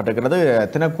சுட்டிக்காட்டப்பட்டிருக்கிறது.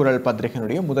 தினக்குரல்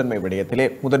பத்திரிகையினுடைய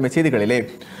முதன்மை செய்திகளிலே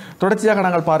தொடர்ச்சியாக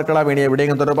நாங்கள் பார்க்கலாம். இணைய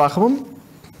விடயங்கள் தொடர்பாகவும்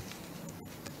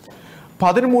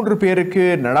 13 பேருக்கு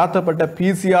நடாத்தப்பட்ட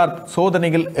PCR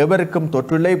சோதனையில் எவருக்கும்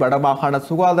தொற்றில்லை. வடமாகாண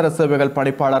சுகாதார சேவைகள்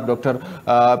பணிப்பாளர் டாக்டர்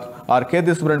ஆர்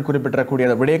கேதீஸ்வரன் குறிப்பிட்டிருக்கூடிய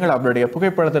விடயங்கள் அவருடைய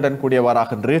புகைப்படத்துடன்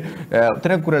கூடியவாறாக இன்று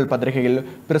தினக்குரல் பத்திரிகையில்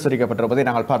பிரசுரிக்கப்பட்டிருப்பதை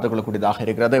நாங்கள் பார்த்துக் கொள்ளக்கூடியதாக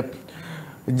இருக்கிறது.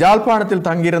 ஜாழ்ப்பாணத்தில்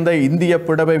தங்கியிருந்த இந்திய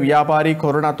புடவை வியாபாரி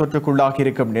கொரோனா தொற்றுக்குள்ளாகி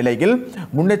இருக்கும் நிலையில்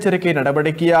முன்னெச்சரிக்கை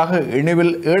நடவடிக்கையாக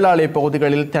இணுவில் ஏழாலை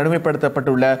பகுதிகளில்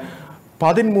தனிமைப்படுத்தப்பட்டுள்ள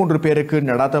 13 பேருக்கு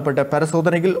நடாத்தப்பட்ட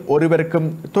பரிசோதனையில் ஒருவருக்கும்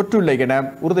தொற்றுள்ள என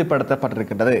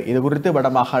உறுதிப்படுத்தப்பட்டிருக்கின்றது. இது குறித்து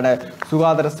வடமாகாண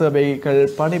சுகாதார சேவைகள்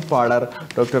பணிப்பாளர்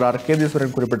டாக்டர் ஆர்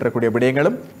கேதீஸ்வரன் குறிப்பிட்டிருக்கூடிய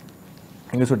விடயங்களும்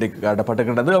இங்கு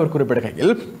சுட்டிக்காட்டப்பட்டிருக்கின்றது. அவர்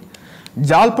குறிப்பிடுகையில்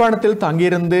ஜாழ்ப்பாணத்தில்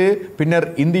தங்கியிருந்து பின்னர்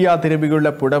இந்தியா திரும்பியுள்ள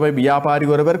புடவை வியாபாரி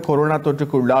ஒருவர் கொரோனா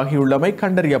தொற்றுக்கு உள்ளாகியுள்ளமை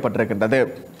கண்டறியப்பட்டிருக்கின்றது.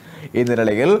 இந்த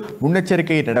நிலையில்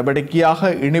முன்னெச்சரிக்கை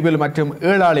நடவடிக்கையாக இணுவில் மற்றும்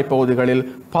ஏழாலை பகுதிகளில்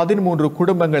 13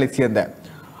 குடும்பங்களைச் சேர்ந்த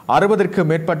 60க்கும்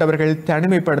மேற்பட்டவர்கள்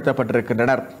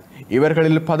தனிமைப்படுத்தப்பட்டிருக்கின்றனர்.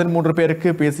 இவர்களில் 13 பேருக்கு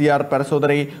PCR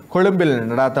பரிசோதனை கொழும்பில்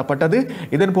நடாத்தப்பட்டது.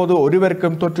 இதன்போது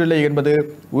ஒருவருக்கும் தொற்றில்லை என்பது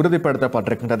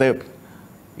உறுதிப்படுத்தப்பட்டிருக்கின்றது.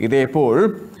 இதேபோல்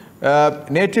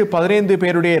நேற்று 15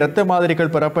 பேருடைய இரத்த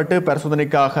மாதிரிகள் பெறப்பட்டு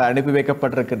பரிசோதனைக்காக அனுப்பி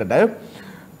வைக்கப்பட்டிருக்கின்றன.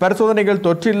 பரிசோதனைகள்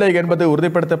தொற்றில்லை என்பது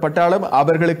உறுதிப்படுத்தப்பட்டாலும்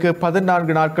அவர்களுக்கு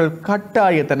 14 நாட்கள்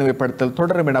கட்டாய தனிமைப்படுத்தல்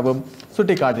தொடரும் எனவும்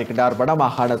சுட்டிக்காட்டியிருக்கிறார்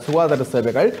வடமாகாண சுகாதார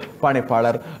சேவைகள்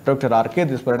பணிப்பாளர் டாக்டர் ஆர்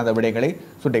கேதீஸ்வரன் அந்த விடயங்களை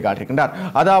சுட்டிக்காட்டியிருக்கின்றார்.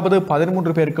 அதாவது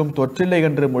 13 பேருக்கும் தொற்றில்லை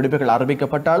என்று முடிவுகள்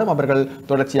அறிவிக்கப்பட்டாலும் அவர்கள்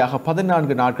தொடர்ச்சியாக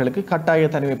 14 நாட்களுக்கு கட்டாய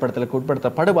தனிமைப்படுத்தலுக்கு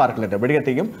உட்படுத்தப்படுவார்கள் என்ற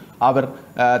விடயத்தையும் அவர்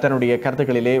தன்னுடைய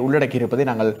கருத்துக்களிலே உள்ளடக்கியிருப்பதை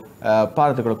நாங்கள்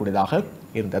பார்த்துக் கொள்ளக்கூடியதாக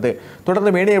இருந்தது.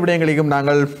 தொடர்ந்து மேடைய விடயங்களையும்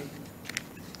நாங்கள்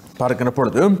பார்க்கிற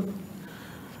பொழுது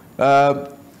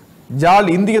ஜாழ்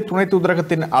இந்திய துணை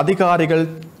தூதரகத்தின் அதிகாரிகள்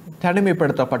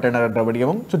தனிமைப்படுத்தப்பட்டனர் என்ற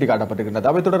விடயமும் சுட்டிக்காட்டப்பட்டிருக்கின்றது.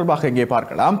 அவை தொடர்பாக இங்கே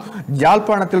பார்க்கலாம்.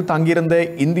 யாழ்ப்பாணத்தில் தங்கியிருந்த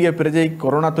இந்திய பிரஜை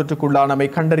கொரோனா தொற்றுக்குள்ளானமை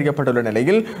கண்டறியப்பட்டுள்ள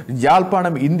நிலையில்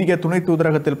யாழ்ப்பாணம் இந்திய துணை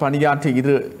தூதரகத்தில் பணியாற்றிய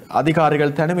இரு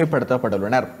அதிகாரிகள்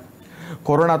தனிமைப்படுத்தப்பட்டுள்ளனர்.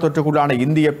 கொரோனா தொற்றுக்குள்ளான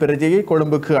இந்திய பிரஜையை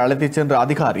கொழும்புக்கு அழைத்துச் சென்ற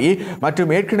அதிகாரி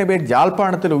மற்றும் ஏற்கனவே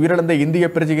யாழ்ப்பாணத்தில் உயிரிழந்த இந்திய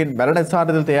பிரஜையின் மரண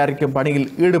சான்றிதழ் தயாரிக்கும் பணியில்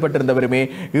ஈடுபட்டிருந்தவருமே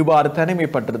இவ்வாறு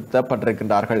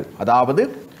தனிமைப்படுத்தப்பட்டிருக்கின்றார்கள். அதாவது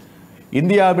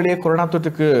இந்தியாவிலே கொரோனா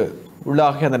தொற்றுக்கு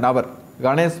உள்ளாகிய அந்த நபர்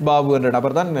கணேஷ் பாபு என்ற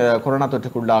நபர் தான் கொரோனா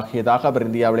தொற்றுக்கு உள்ளாகியதாக அவர்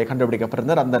இந்தியாவிலே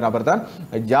கண்டுபிடிக்கப்பட்டிருந்தார். அந்த நபர் தான்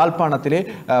யாழ்ப்பாணத்திலே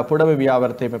புடவை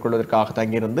வியாபாரத்தை மேற்கொள்வதற்காக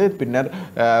தங்கியிருந்து பின்னர்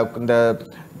இந்த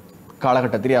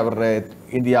காலகட்டத்தில் அவர்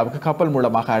இந்தியாவுக்கு கப்பல்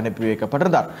மூலமாக அனுப்பி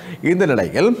வைக்கப்பட்டிருந்தார். இந்த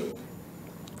நிலையில்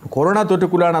கொரோனா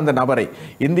தொற்றுக்குள்ளான அந்த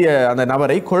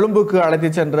நபரை கொழும்புக்கு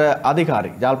அழைத்துச் சென்ற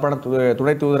அதிகாரி, யாழ்ப்பாண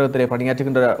துணை தூதரகத்திலே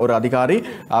பணியாற்றுகின்ற ஒரு அதிகாரி,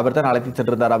 அவர் தான் அழைத்துச்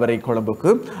சென்றிருந்தார் அவரை கொழும்புக்கு.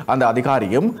 அந்த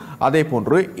அதிகாரியும் அதே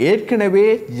போன்று ஏற்கனவே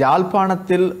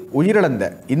யாழ்ப்பாணத்தில்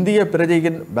உயிரிழந்த இந்திய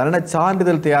பிரஜையின் மரண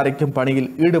சான்றிதழ் தயாரிக்கும்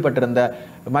பணியில் ஈடுபட்டிருந்த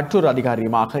மற்றொரு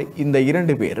அதிகாரியுமாக இந்த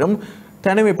இரண்டு பேரும்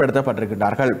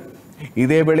தனிமைப்படுத்தப்பட்டிருக்கின்றார்கள்.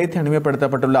 இதேவேளை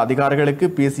தனிமைப்படுத்தப்பட்டுள்ள அதிகாரிகளுக்கு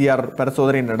PCR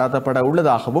பரிசோதனை நடத்தப்பட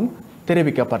உள்ளதாகவும்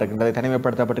தெரிவிக்கப்பட்டிருக்கின்றது.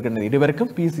 தனிமைப்படுத்தப்பட்டிருக்கின்ற இருவருக்கும்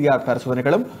PCR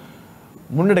பரிசோதனைகளும்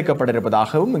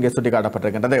முன்னெடுக்கப்பட்டிருப்பதாகவும் இங்கே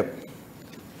சுட்டிக்காட்டப்பட்டிருக்கின்றது.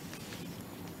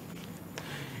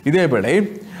 இதேவேளை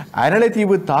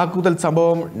அனலைதீவு தாக்குதல்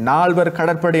சம்பவம் 4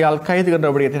 கடற்படையால் கைது என்ற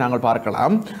விடயத்தை நாங்கள்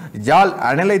பார்க்கலாம். யாழ்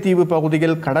அனலைதீவு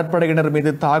பகுதியில் கடற்படையினர்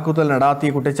மீது தாக்குதல்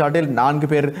நடாத்திய குற்றச்சாட்டில் 4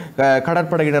 பேர்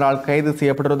கடற்படையினரால் கைது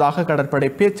செய்யப்பட்டுள்ளதாக கடற்படை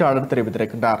பேச்சாளர்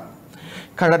தெரிவித்திருக்கின்றார்.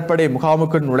 கடற்படை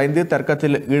முகாமுக்குள் நுழைந்து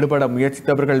தர்க்கத்தில் ஈடுபட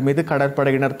முயற்சித்தவர்கள் மீது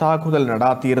கடற்படையினர் தாக்குதல்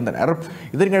நடாத்தியிருந்தனர்.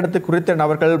 இதனையடுத்து குறித்த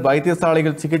நபர்கள்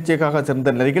வைத்தியசாலையில் சிகிச்சைக்காக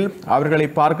சென்ற நிலையில் அவர்களை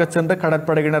பார்க்க சென்ற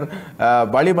கடற்படையினர்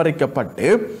வழிமறிக்கப்பட்டு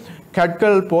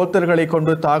கற்கள் போத்தல்களை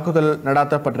கொண்டு தாக்குதல்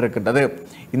நடாத்தப்பட்டிருக்கின்றது.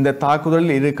 இந்த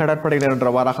தாக்குதலில் இரு கடற்படையினர்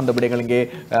என்றவாறாக அந்த விடயங்கள் இங்கே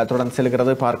தொடர்ந்து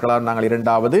செல்கிறது. பார்க்கலாம். நாங்கள்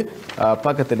 2வது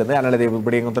பக்கத்திலிருந்து அனலைதீவு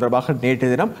விடயங்கள் தொடர்பாக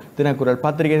நேற்று தினம் தினக்குரல்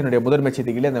பத்திரிகையினுடைய முதன்மை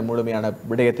செய்திகளில் அந்த முழுமையான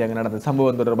விடயத்தை அங்கு நடந்த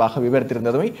சம்பவம் தொடர்பாக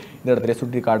விவரித்திருந்ததுமே இந்த இடத்திலே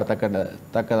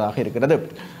சுட்டிக்காட்டத்தக்கதாக இருக்கிறது.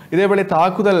 இதேவேளை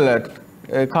தாக்குதல்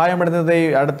காயமடைந்ததை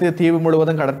அடுத்து தீவு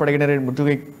முழுவதும் கடற்படையினரின்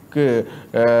முற்றுகைக்கு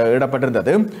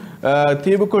இடப்பட்டிருந்தது.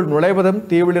 தீவுக்குள் நுழைவதும்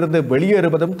தீவிலிருந்து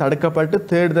வெளியேறுவதும் தடுக்கப்பட்டு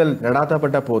தேடுதல்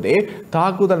நடாத்தப்பட்ட போதே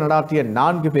தாக்குதல் நடாத்திய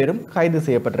 4 பேரும் கைது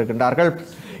செய்யப்பட்டிருக்கின்றார்கள்.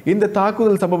 இந்த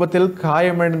தாக்குதல் சம்பவத்தில்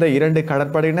காயமடைந்த 2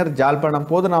 கடற்படையினர் யாழ்ப்பாணம்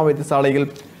போதனா வைத்தியசாலையில்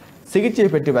சிகிச்சை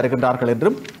பெற்று வருகின்றார்கள்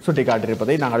என்றும்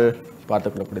சுட்டிக்காட்டியிருப்பதை நாங்கள்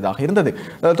பார்த்துக் கொள்ளக்கூடியதாக இருந்தது.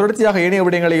 தொடர்ச்சியாக ஏனைய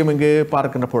விடயங்களையும் இங்கு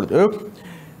பார்க்கின்ற பொழுது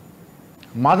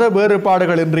மத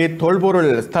வேறுபாடுகளின்றி தொல்பொருள்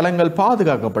ஸ்தலங்கள்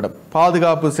பாதுகாக்கப்படும்.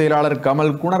 பாதுகாப்பு செயலாளர்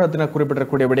கமல் குணரத்ன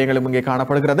குறிப்பிடக்கூடிய விடயங்களும் இங்கே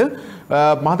காணப்படுகிறது.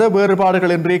 மத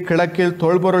வேறுபாடுகளின்றி கிழக்கில்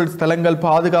தொல்பொருள் ஸ்தலங்கள்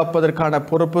பாதுகாப்பதற்கான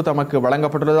பொறுப்பு தமக்கு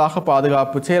வழங்கப்பட்டுள்ளதாக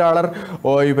பாதுகாப்பு செயலாளர்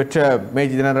ஓய்வு பெற்ற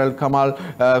மேஜர் ஜெனரல் கமல்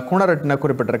குணரத்ன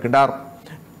குறிப்பிட்டிருக்கின்றார்.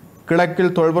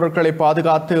 கிழக்கில் தொல்பொருட்களை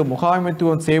பாதுகாத்து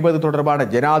முகாமைத்துவம் செய்வது தொடர்பான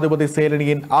ஜனாதிபதி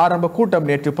செயலணியின் ஆரம்ப கூட்டம்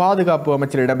நேற்று பாதுகாப்பு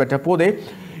அமைச்சர் இடம்பெற்ற போதே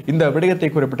இந்த விடயத்தை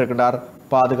குறிப்பிட்டிருக்கிறார்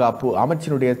பாதுகாப்பு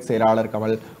அமைச்சினுடைய செயலாளர்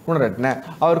கமல் குணரத்ன.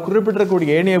 அவர்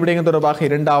குறிப்பிட்டிருக்கக்கூடிய ஏனைய விடயங்கள் தொடர்பாக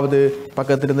 2வது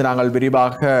பக்கத்திலிருந்து நாங்கள்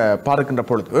விரிவாக பார்க்கின்ற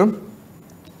பொழுது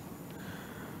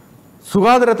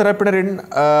சுகாதார தரப்பினரின்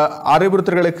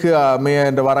அறிவுறுத்தல்களுக்கு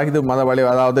என்றவாறாக இது மத வழி,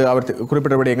 அதாவது அவர்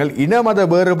குறிப்பிட்ட விடயங்கள் இன மத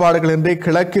வேறுபாடுகளின்றி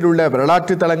கிழக்கில் உள்ள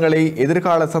வரலாற்று தலங்களை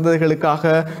எதிர்கால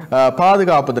சந்ததிகளுக்காக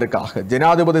பாதுகாப்பதற்காக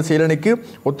ஜனாதிபதி செயலணிக்கு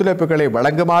ஒத்துழைப்புகளை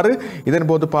வழங்குமாறு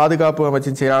இதன்போது பாதுகாப்பு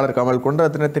அமைச்சின் செயலாளர் கமல்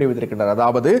குணரத்ன தெரிவித்திருக்கின்றார்.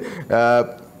 அதாவது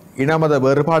இனமத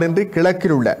வேறுபாடின்றி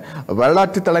கிழக்கில் உள்ள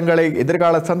வரலாற்று தலங்களை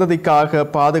எதிர்கால சந்ததிக்காக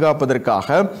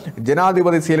பாதுகாப்பதற்காக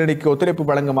ஜனாதிபதி செயலணிக்கு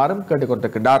ஒத்துழைப்பு வழங்குமாறும்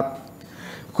கேட்டுக்கொண்டிருக்கின்றார்.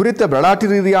 குறித்த வரலாற்று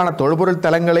ரீதியான தொல்பொருள்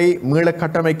தலங்களை மீள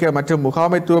கட்டமைக்க மற்றும்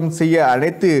முகாமைத்துவம் செய்ய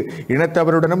அனைத்து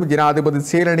இனத்தவருடனும் ஜனாதிபதி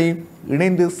செயலணி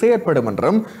இணைந்து செயற்படும்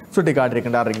என்றும்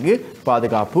சுட்டிக்காட்டியிருக்கின்றார் இங்கு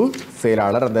பாதுகாப்பு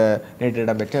செயலாளர் அந்த நேற்று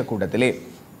இடம்பெற்ற கூட்டத்திலே.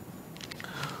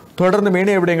 தொடர்ந்து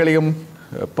மேனைய விடயங்களையும்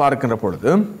பார்க்கின்ற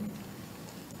பொழுது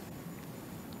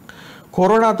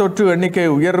கொரோனா தொற்று எண்ணிக்கை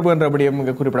உயர்வு என்ற விடயம்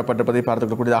குறிப்பிடப்பட்டிருப்பதை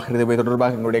பார்த்துக்கூடியதாக இருந்தது.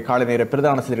 தொடர்பாக எங்களுடைய காலை நேர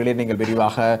பிரதான செய்திகளை நீங்கள்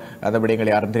விரிவாக அந்த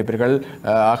விடயங்களை அறிந்திருப்பீர்கள்.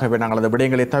 ஆகவே நாங்கள் அந்த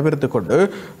விடயங்களை தவிர்த்துக் கொண்டு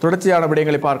தொடர்ச்சியான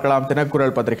விடயங்களை பார்க்கலாம்.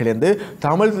 தினக்குரல் பத்திரிகையிலிருந்து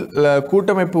தமிழ்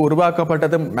கூட்டமைப்பு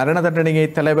உருவாக்கப்பட்டதும் மரண தண்டனையை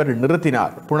தலைவர்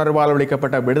நிறுத்தினார்,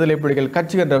 புனர்வாழ்வளிக்கப்பட்ட விடுதலை புலிகள்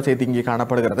கட்சி என்ற செய்தி இங்கே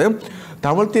காணப்படுகிறது.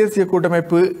 தமிழ் தேசிய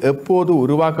கூட்டமைப்பு எப்போது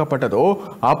உருவாக்கப்பட்டதோ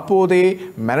அப்போதே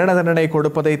மரண தண்டனை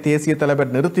கொடுப்பதை தேசிய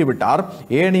தலைவர் நிறுத்திவிட்டார்.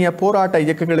 ஏனைய போராட்ட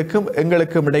இயக்கங்களுக்கும்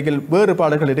எங்களுக்கும் இடையில்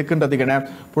வேறுபாடுகள் இருக்கின்றது என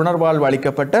புனர்வாழ்வு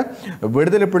அளிக்கப்பட்ட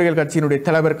விடுதலை புலிகள் கட்சியினுடைய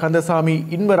தலைவர் கந்தசாமி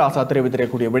இன்பராசா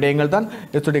தெரிவித்திருக்கக்கூடிய விடயங்கள் தான்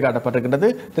சுட்டிக்காட்டப்பட்டிருக்கின்றது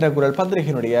தினக்குரல்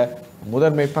பத்திரிகையினுடைய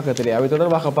முதன்மை பக்கத்திலே. அவை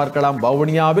தொடர்பாக பார்க்கலாம்.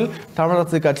 வவுனியாவில்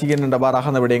தமிழரசு கட்சியின்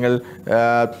என்றவாறாக அந்த விடயங்கள்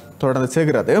தொடர்ந்து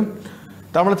செல்கிறது.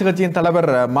 தமிழரசு கட்சியின் தலைவர்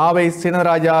மாவை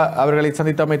சீனராஜா அவர்களை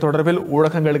சந்தித்தமை தொடர்பில்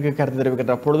ஊடகங்களுக்கு கருத்து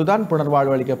தெரிவிக்கின்ற பொழுதுதான்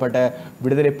புனர்வாழ்வு அளிக்கப்பட்ட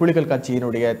விடுதலை புலிகள்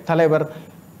கட்சியினுடைய தலைவர்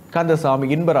கந்தசாமி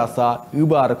இன்பராசா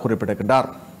இவ்வாறு குறிப்பிட்டிருக்கின்றார்.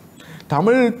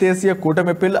 தமிழ் தேசிய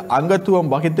கூட்டமைப்பில் அங்கத்துவம்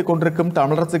வகித்துக் கொண்டிருக்கும்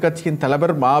தமிழரசு கட்சியின்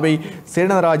தலைவர் மாவை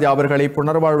சேனராஜா அவர்களை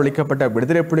புனர்வாழ்வளிக்கப்பட்ட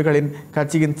விடுதலை புலிகளின்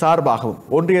கட்சியின் சார்பாகவும்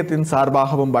ஒன்றியத்தின்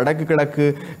சார்பாகவும் வடக்கு கிழக்கு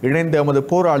இணைந்து எமது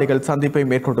போராளிகள் சந்திப்பை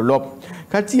மேற்கொண்டுள்ளோம்.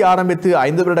 கட்சி ஆரம்பித்து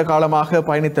 5 வருட காலமாக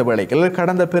பயணித்த வேளையில்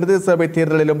கடந்த பிரதேச சபை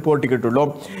தேர்தலிலும்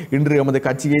போட்டியிட்டுள்ளோம். இன்று எமது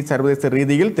கட்சியை சர்வதேச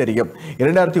ரீதியில் தெரியும்.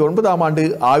 2009ஆம் ஆண்டு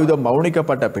ஆயுதம்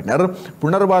மௌனிக்கப்பட்ட பின்னர்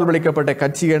புனர்வாழ்வளிக்கப்பட்ட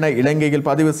கட்சி என இலங்கையில்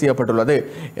பதிவு செய்யப்பட்டுள்ளது.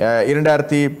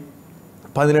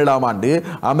 2017ஆம் ஆண்டு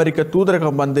அமெரிக்க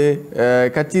தூதரகம் வந்து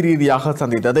கட்சி ரீதியாக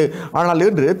சந்தித்தது. ஆனால்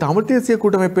இன்று தமிழ் தேசிய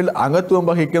கூட்டமைப்பில் அங்கத்துவம்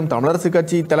வகிக்கும் தமிழரசு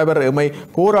கட்சி தலைவர் எம்மை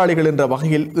போராளிகள் என்ற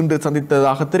வகையில் இன்று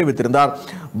சந்தித்ததாக தெரிவித்திருந்தார்.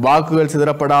 வாக்குகள்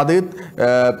சிதறப்படாது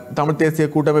தமிழ் தேசிய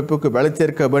கூட்டமைப்புக்கு வலு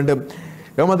சேர்க்க வேண்டும்.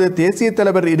 எமது தேசிய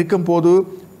தலைவர் இருக்கும் போது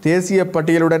தேசிய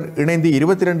பட்டியலுடன் இணைந்து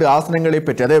 22 ஆசனங்களை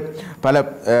பெற்றது. பல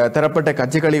தரப்பட்ட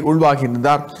கட்சிகளை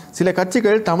உள்வாகியிருந்தார். சில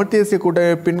கட்சிகள் தமிழ் தேசிய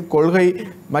கூட்டமைப்பின் கொள்கை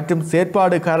மற்றும்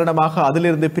செயற்பாடு காரணமாக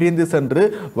அதிலிருந்து பிரிந்து சென்று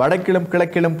வடக்கிலும்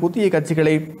கிழக்கிலும் புதிய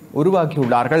கட்சிகளை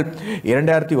உருவாக்கியுள்ளார்கள்.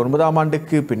 2009ஆம்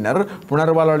ஆண்டுக்கு பின்னர்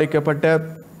புனர்வாழ்வு அளிக்கப்பட்ட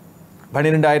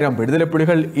 12,000 விடுதலை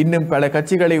புலிகள் இன்னும் பல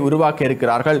கட்சிகளை உருவாக்க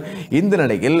இருக்கிறார்கள். இந்த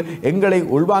நிலையில் எங்களை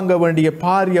உள்வாங்க வேண்டிய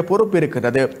பாரிய பொறுப்பு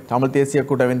இருக்கிறது. தமிழ் தேசிய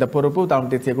கூட்டம் இந்த பொறுப்பு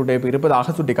தமிழ் தேசிய கூட்டமைப்பு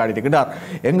இருப்பதாக சுட்டிக்காட்டியிருக்கிறார்.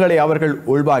 எங்களை அவர்கள்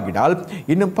உள்வாங்கினால்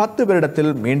இன்னும் 10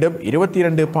 வருடத்தில் மீண்டும்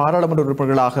 22 பாராளுமன்ற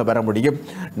உறுப்பினர்களாக வர முடியும்.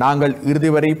 நாங்கள்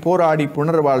இறுதி வரை போராடி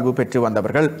புனர்வாழ்வு பெற்று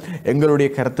வந்தவர்கள். எங்களுடைய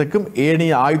கருத்துக்கும்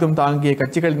ஏனைய ஆயுதம் தாங்கிய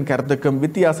கட்சிகளின் கருத்துக்கும்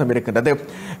வித்தியாசம் இருக்கின்றது.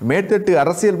 மேற்தட்டு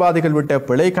அரசியல்வாதிகள் விட்ட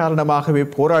பிழை காரணமாகவே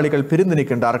போராளிகள் பிரிந்து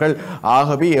நிற்கின்றார்கள்.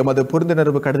 ஆகவே எமது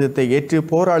புரிந்துணர்வு கடிதத்தை ஏற்று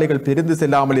போராளிகள் பிரிந்து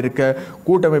செல்லாமல் இருக்க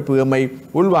கூட்டமைப்பு எம்மை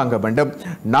உள்வாங்க வேண்டும்.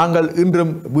 நாங்கள்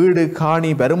இன்றும் வீடு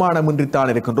காணி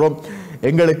வருமானமின்றித்தான் இருக்கின்றோம்.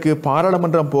 எங்களுக்கு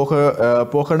பாராளுமன்றம்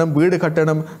போகணும், வீடு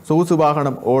கட்டணும், சொகுசு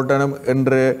வாகனம் ஓட்டணும்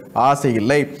என்று ஆசை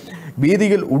இல்லை.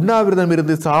 வீதியில் உண்ணாவிரதம்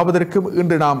இருந்து சாவதற்கும்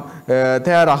இன்று நாம்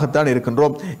தயாராகத்தான்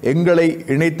இருக்கின்றோம். எங்களை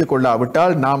இணைத்துக்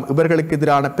கொள்ளாவிட்டால் நாம் இவர்களுக்கு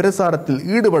எதிரான பிரசாரத்தில்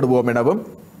ஈடுபடுவோம் எனவும்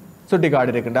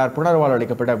சுட்டிக்காட்டியிருக்கின்றார் புனர்வாழ்வு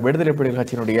அளிக்கப்பட்ட விடுதலை புலிகள்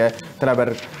கட்சியினுடைய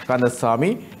தலைவர் கந்தசாமி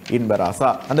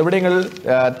இன்பராசா. அந்த விடயங்கள்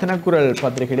தினக்குரல்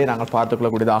பத்திரிகையிலே நாங்கள் பார்த்துக்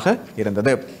கொள்ளக்கூடியதாக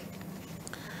இருந்தது.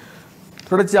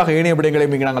 தொடர்ச்சியாக ஏனைய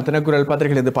விடயங்களையும் இங்கு நாங்கள் தினக்குரல்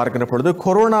பத்திரிகையிலிருந்து பார்க்கின்ற பொழுது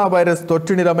கொரோனா வைரஸ்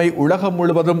தொற்று நிலைமை உலகம்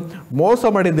முழுவதும்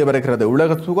மோசமடைந்து வருகிறது.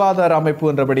 உலக சுகாதார அமைப்பு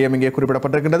என்ற விடயம் இங்கே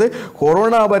குறிப்பிடப்பட்டிருக்கின்றது.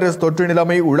 கொரோனா வைரஸ் தொற்று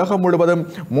நிலைமை உலகம் முழுவதும்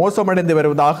மோசமடைந்து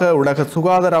வருவதாக உலக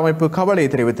சுகாதார அமைப்பு கவலை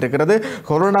தெரிவித்திருக்கிறது.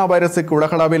 கொரோனா வைரசுக்கு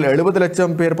உலகளவில் 70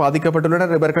 லட்சம் பேர்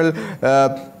பாதிக்கப்பட்டுள்ளனர்.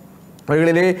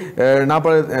 இவர்களிலே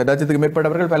 40 லட்சத்துக்கு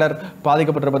மேற்பட்டவர்கள் பலர்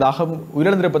பாதிக்கப்பட்டிருப்பதாகவும்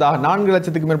உயிரிழந்திருப்பதாக 4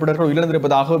 லட்சத்துக்கு மேற்பட்டவர்கள்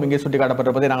உயிரிழந்திருப்பதாகவும் இங்கே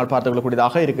சுட்டிக்காட்டப்பட்டிருப்பதை நாங்கள் பார்த்துக்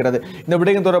கொள்ளக்கூடியதாக இருக்கிறது. இந்த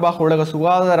விடயம் தொடர்பாக உலக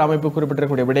சுகாதார அமைப்பு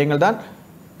குறிப்பிட்டிருக்கக்கூடிய விடயங்கள் தான்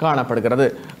காணப்படுகிறது.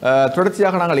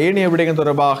 தொடர்ச்சியாக நாங்கள் ஏனைய விடயம்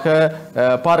தொடர்பாக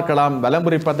பார்க்கலாம்.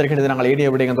 வலம்புரி பத்திரிகையிலிருந்து நாங்கள்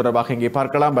ஏனைய விடயம் தொடர்பாக இங்கே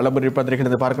பார்க்கலாம். வலம்புரி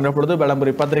பத்திரிகையிலிருந்து பார்க்கின்ற பொழுது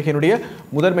வலம்புரி பத்திரிகையினுடைய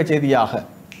முதன்மை செய்தியாக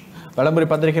வலம்புரி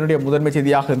பத்திரிகையினுடைய முதன்மை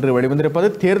செய்தியாக இன்று வெளிவந்திருப்பது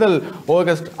தேர்தல்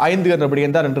ஆகஸ்ட் 5 என்ற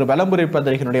விடயம் தான் இன்று வலம்புரி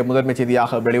பத்திரிகையினுடைய முதன்மை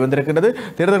செய்தியாக வெளிவந்திருக்கிறது.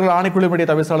 தேர்தல்கள் ஆணைக்குழுவினுடைய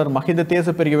தவிசாளர் மஹிந்த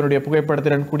தேசப்பிரியவனுடைய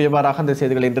புகைப்படத்துடன் கூடியவாறாக அந்த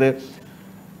செய்திகள் இன்று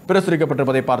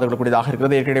பிரசுரிக்கப்பட்டிருப்பதை பார்த்துக் கொள்ளக்கூடியதாக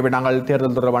இருக்கிறது. ஏற்கனவே நாங்கள்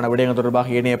தேர்தல் தொடர்பான விடயங்கள்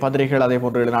தொடர்பாக ஏனைய பத்திரிகைகள் அதே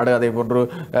போன்று எழுநாடு அதே போன்று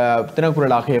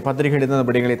தினக்குரல் ஆகிய பத்திரிகைகள் இந்த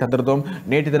விடயங்களை தந்திருந்தோம்.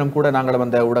 நேற்று தினம் கூட நாங்கள்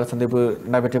அந்த ஊடக சந்திப்பு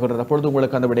நடைபெற்றுக் கொண்டிருந்த பொழுது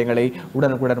உங்களுக்கு அந்த விடயங்களை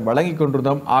உடனுக்குடன் வழங்கிக்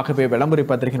கொண்டிருந்தோம். ஆகவே வலம்புரி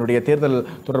பத்திரிகையினுடைய தேர்தல்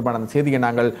தொடர்பான செய்தியை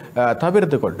நாங்கள்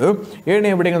தவிர்த்துக் கொண்டு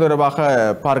ஏனைய விடயங்கள் தொடர்பாக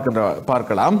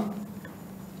பார்க்கலாம்.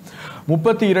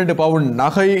 32 பவுன்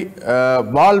நகை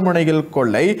வால்முனையில்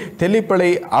கொள்ளை, தெல்லிப்பளை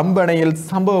அம்பனையில்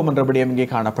சம்பவம் என்ற விடயம் இங்கே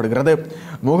காணப்படுகிறது.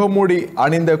 முகமூடி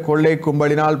அணிந்த கொள்ளை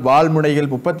கும்பலினால்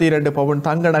வால்முனையில் 32 பவுன்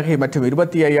தங்க நகை மற்றும்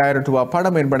 25,000 ரூபாய்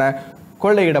பணம் என்பன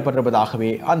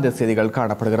கொள்ளையிடப்பட்டிருப்பதாகவே அந்த செய்திகள்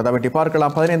காணப்படுகிறது. அவற்றை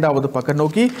பார்க்கலாம். 15வது பக்கம்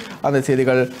நோக்கி அந்த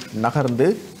செய்திகள் நகர்ந்து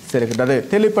செல்கின்றது.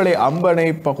 தெல்லிப்பளை அம்பனை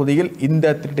பகுதியில்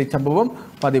இந்த திருட்டு சம்பவம்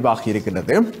பதிவாகி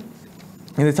இருக்கின்றது.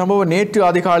 இந்த சம்பவம் நேற்று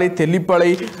அதிகாலை தெல்லிப்பளை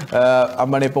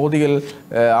அம்பனை பகுதியில்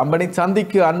அம்பனை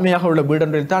சந்திக்கு அண்மையாக உள்ள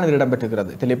வீடொன்றில் தான் இது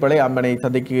இடம்பெற்றிருக்கிறது. தெல்லிப்பளை அம்பனை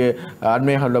சந்திக்கு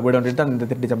அண்மையாக உள்ள வீடொன்றில் தான் இந்த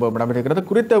திருட்டு சம்பவம் இடம்பெற்றிருக்கிறது.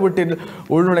 குறித்த வீட்டில்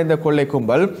உள்நுழைந்த கொள்ளை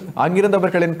கும்பல்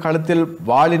அங்கிருந்தவர்களின் கழுத்தில்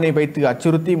வாளினை வைத்து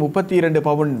அச்சுறுத்தி 32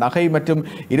 பவுன் நகை மற்றும்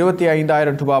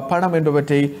 25,000 ரூபாய் பணம்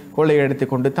என்பவற்றை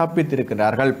கொள்ளையடித்துக் கொண்டு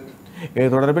தப்பித்திருக்கிறார்கள். இது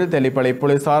தொடர்பில் தெல்லிப்பளை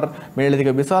போலீசார்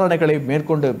மேலதிக விசாரணைகளை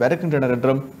மேற்கொண்டு வருகின்றனர்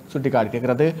என்றும்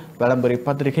சுட்டிக்காட்டுகிறது வலம்புரி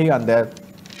பத்திரிகை அந்த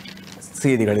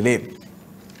செய்திகளிலே.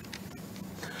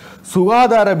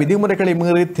 சுகாதார விதிமுறைகளை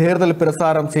மீறி தேர்தல்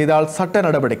பிரசாரம் செய்தால் சட்ட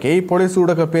நடவடிக்கை போலீஸ்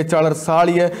ஊடக பேச்சாளர்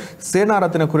சாலிய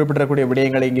சேனாரத்ன குறிப்பிடக்கூடிய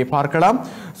விடயங்களை இங்கே பார்க்கலாம்.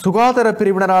 சுகாதார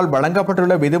பிரிவினரால்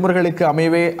வழங்கப்பட்டுள்ள விதிமுறைகளுக்கு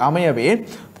அமையவே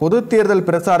பொது தேர்தல்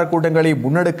பிரசார கூட்டங்களை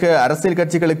முன்னெடுக்க அரசியல்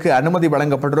கட்சிகளுக்கு அனுமதி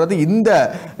வழங்கப்பட்டுள்ளது. இந்த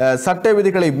சட்ட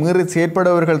விதிகளை மீறி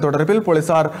செயற்படுபவர்கள் தொடர்பில்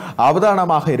போலீசார்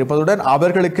அவதானமாக இருப்பதுடன்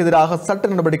அவர்களுக்கு எதிராக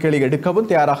சட்ட நடவடிக்கைகளை எடுக்கவும்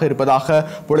தயாராக இருப்பதாக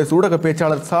போலீஸ் ஊடக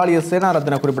பேச்சாளர் சாலிய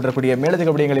சேனாரத்ன குறிப்பிடக்கூடிய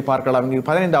மேலதிக விடயங்களை பார்க்கலாம்.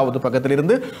 15வது பக்கத்தில்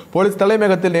இருந்து போலீஸ்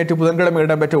தலைமையகத்தில் நேற்று புதன்கிழமை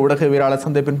இடம்பெற்ற ஊடகவியலாளர்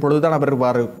சந்திப்பின் பொழுதுதான் அவர்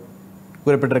இவ்வாறு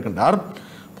குறிப்பிட்டிருக்கின்றார்.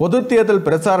 பொது தேர்தல்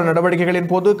பிரசார நடவடிக்கைகளின்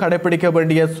போது கடைபிடிக்க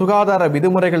வேண்டிய சுகாதார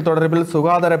விதிமுறைகள் தொடர்பில்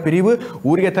சுகாதார பிரிவு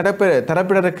உரிய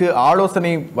தரப்பினருக்கு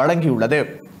ஆலோசனை வழங்கியுள்ளது.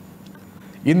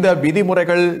 இந்த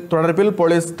விதிமுறைகள் தொடர்பில்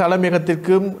போலீஸ்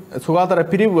தலைமையகத்திற்கும் சுகாதார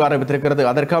பிரிவு ஆரம்பித்திருக்கிறது.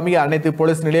 அதற்கமைய அனைத்து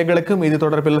போலீஸ் நிலையங்களுக்கும் இது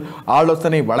தொடர்பில்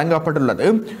ஆலோசனை வழங்கப்பட்டுள்ளது.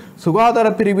 சுகாதார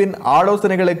பிரிவின்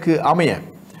ஆலோசனைகளுக்கு அமைய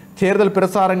தேர்தல்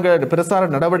பிரசார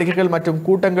நடவடிக்கைகள் மற்றும்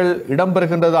கூட்டங்கள்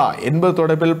இடம்பெறுகின்றதா என்பது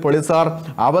தொடர்பில் போலீசார்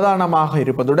அவதானமாக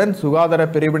இருப்பதுடன் சுகாதார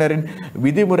பிரிவினரின்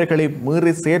விதிமுறைகளை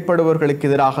மீறி செயற்படுபவர்களுக்கு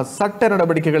எதிராக சட்ட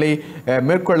நடவடிக்கைகளை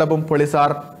மேற்கொள்ளவும்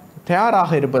போலீசார்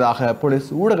தயாராக இருப்பதாக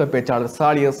போலீஸ் ஊடக பேச்சாளர்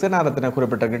சாலிய சேனாரத்ன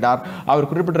குறிப்பிட்டிருக்கிறார்.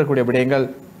 அவர் குறிப்பிட்டிருக்கக்கூடிய விடயங்கள்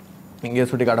இங்கே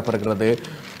சுட்டிக்காட்டப்படுகிறது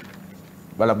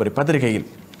வலம்புரி பத்திரிகையில்.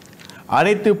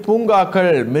 அனைத்து பூங்காக்கள்,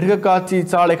 மிருகக்காட்சி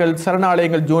சாலைகள்,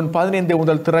 சரணாலயங்கள் ஜூன் 15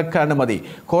 முதல் திறக்க அனுமதி.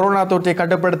 கொரோனா தொற்றை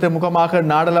கட்டுப்படுத்தும் முகமாக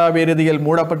நாடளாவிய ரீதியில்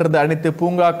மூடப்பட்டிருந்த அனைத்து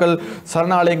பூங்காக்கள்,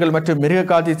 சரணாலயங்கள் மற்றும்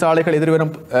மிருகக்காட்சி சாலைகள்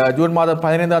எதிர்வரும் ஜூன் மாதம்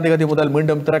 15ஆம் தேதி முதல்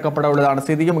மீண்டும் திறக்கப்பட உள்ளதான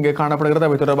செய்தியும் இங்கே காணப்படுகிறது.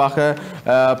 அவை தொடர்பாக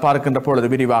பார்க்கின்ற பொழுது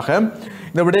விரிவாக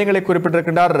இந்த விடயங்களை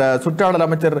குறிப்பிட்டிருக்கின்றார். சுற்றாடல்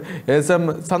அமைச்சர் SM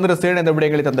சந்திரசேன இந்த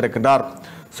விடயங்களை தந்திருக்கின்றார்.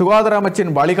 சுகாதார அமைச்சின்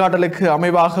வழிகாட்டலுக்கு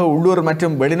அமைவாக உள்ளூர்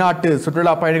மற்றும் வெளிநாட்டு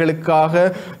சுற்றுலா பயணிகளுக்காக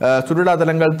சுற்றுலா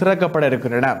தலங்கள் திறக்கப்பட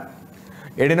இருக்கின்றன.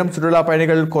 எனினும் சுற்றுலா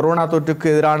பயணிகள் கொரோனா தொற்றுக்கு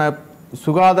எதிரான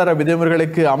சுகாதார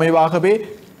விதிமுறைகளுக்கு அமைவாகவே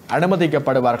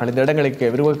அனுமதிக்கப்படுவார்கள். இந்த இடங்களுக்கு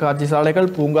மிருகக்காட்சி சாலைகள்,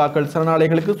 பூங்காக்கள்,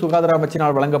 சரணாலயங்களுக்கு சுகாதார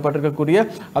அமைச்சினால் வழங்கப்பட்டிருக்கக்கூடிய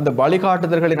அந்த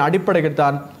வழிகாட்டுதல்களின் அடிப்படையில்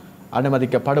தான்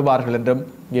அனுமதிக்கப்படுவார்கள் என்றும்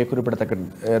இங்கே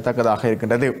குறிப்பிடத்தக்கதாக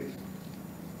இருக்கின்றது.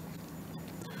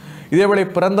 இதேவேளை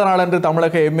பிறந்த நாள் என்று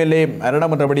தமிழக MLA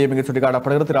மரணம் என்ற விடயம் இங்கு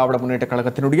சுட்டிக்காட்டப்படுகிறது. திராவிட முன்னேற்ற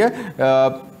கழகத்தினுடைய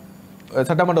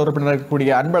சட்டமன்ற உறுப்பினர்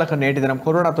கூடிய அன்பழகன் நேற்று தினம்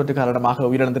கொரோனா தொற்று காரணமாக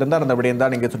உயிரிழந்திருந்தார். அந்த விடயம்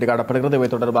தான் இங்கே சுட்டிக்காட்டப்படுகிறது. இவை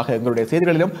தொடர்பாக எங்களுடைய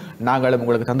செய்திகளிலும் நாங்களும்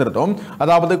உங்களுக்கு தந்திருந்தோம்.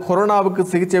 அதாவது கொரோனாவுக்கு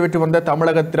சிகிச்சை பெற்று வந்த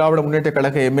தமிழக திராவிட முன்னேற்ற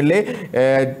கழக MLA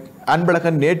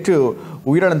அன்பழகன் நேற்று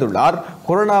உயிரிழந்துள்ளார்.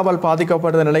 கொரோனாவால்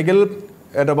பாதிக்கப்பட்ட நிலையில்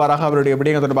என்றவாறாக அவருடைய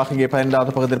விடயங்கள் தொடர்பாக இங்கே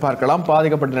 15வது பகுதியில் பார்க்கலாம்.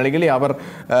 பாதிக்கப்பட்ட நிலையிலே அவர்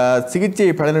சிகிச்சை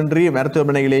பலனின்றி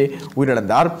மருத்துவமனையிலே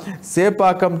உயிரிழந்தார்.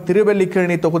 சேப்பாக்கம்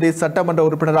திருவல்லிக்கேணி தொகுதி சட்டமன்ற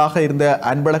உறுப்பினராக இருந்த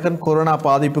அன்பழகன் கொரோனா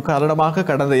பாதிப்பு காரணமாக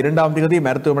கடந்த 2ஆம் தேதி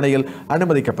மருத்துவமனையில்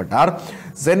அனுமதிக்கப்பட்டார்.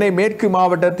 சென்னை மேற்கு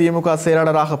மாவட்ட திமுக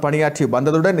செயலாளராக பணியாற்றி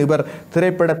வந்ததுடன் இவர்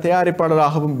திரைப்பட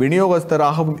தயாரிப்பாளராகவும்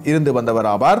விநியோகஸ்தராகவும் இருந்து வந்தவர்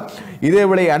ஆவார்.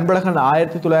 இதேவேளை அன்பழகன்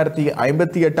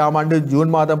 1958ஆம் ஆண்டு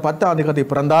ஜூன் மாதம் 10ஆம் தேதி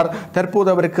பிறந்தார்.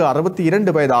 தற்போது அவருக்கு 62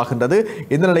 வயதாகின்றது.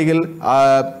 இந்த நிலையில்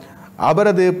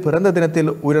அவரது பிறந்த தினத்தில்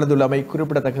உயிரிழந்துள்ளமை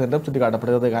குறிப்பிடத்தக்கது என்றும்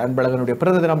சுட்டிக்காட்டப்படுகிறது. அன்பழகனுடைய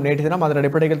பிறந்த தினம் நேற்று தினம். அதன்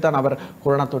அடிப்படையில் தான் அவர்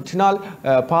கொரோனா தொற்றினால்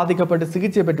பாதிக்கப்பட்டு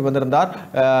சிகிச்சை பெற்று வந்திருந்தார்.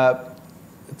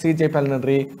 சிகிச்சை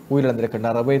பலனின்றி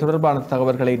உயிரிழந்திருக்கின்றார். அவை தொடர்பான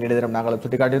தகவல்களை நேற்று தினம் நாங்கள்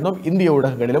சுட்டிக்காட்டியிருந்தோம். இந்திய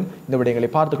ஊடகங்களிலும் இந்த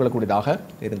விடயங்களை பார்த்துக் கொள்ளக்கூடியதாக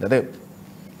இருந்தது.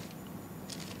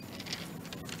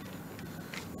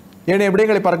 ஏனைய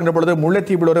விடயங்களை பார்க்கின்ற பொழுது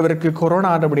முல்லைத்தீவில் ஒருவருக்கு கொரோனா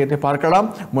என்ற விடயத்தை பார்க்கலாம்.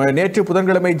 நேற்று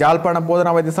புதன்கிழமை ஜாழ்ப்பாணம்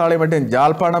போதனா வைத்தியசாலை மற்றும்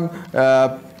ஜாழ்ப்பாணம்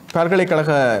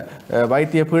பல்கலைக்கழக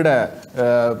வைத்தியபீட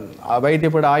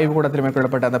ஆய்வுக்கூடத்தில்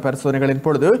மேற்கொள்ளப்பட்ட அந்த பரிசோதனைகளின்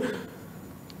பொழுது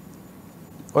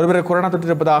ஒருவர் கொரோனா தொற்று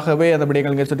இருப்பதாகவே அந்த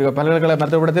விடயங்கள் பல்கலைக்கழக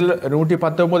மருத்துவமனையில்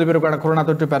 119 பேருக்கான கொரோனா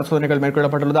தொற்று பரிசோதனைகள்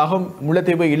மேற்கொள்ளப்பட்டுள்ளதாகவும்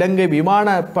முல்லைத்தீவு இலங்கை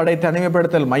விமானப்படை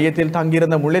தனிமைப்படுத்தல் மையத்தில்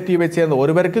தங்கியிருந்த முல்லைத்தீவைச் சேர்ந்த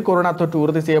ஒருவருக்கு கொரோனா தொற்று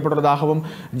உறுதி செய்யப்பட்டுள்ளதாகவும்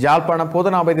ஜாழ்ப்பாணம்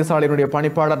போதனா வைத்தியசாலையினுடைய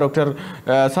பணிப்பாளர் டாக்டர்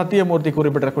சத்தியமூர்த்தி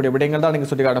குறிப்பிடக்கூடிய விடயங்கள் தான் இங்கு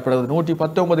சுட்டிக்காட்டப்படுகிறது.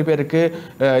 119 பேருக்கு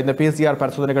இந்த PCR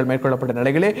பரிசோதனைகள் மேற்கொள்ளப்பட்ட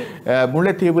நிலையிலே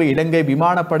முல்லைத்தீவு இலங்கை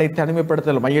விமானப்படை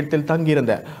தனிமைப்படுத்தல் மையத்தில்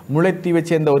தங்கியிருந்த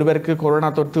முல்லைத்தீவைச் சேர்ந்த ஒருவருக்கு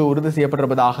கொரோனா தொற்று உறுதி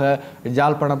செய்யப்பட்டிருப்பதாக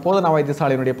ஜாழ்ப்பாணம் போதனா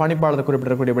வைத்தியசாலையினுடைய பணிப்பாளர்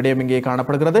குறிப்பிடக்கூடிய விடயம் இங்கே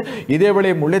காணப்படுகிறது.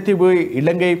 இதேவேளை முல்லைத்தீவு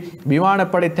இலங்கை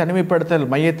விமானப்படை தனிமைப்படுத்தல்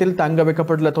மையத்தில் தங்க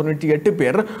வைக்கப்பட்டுள்ள 98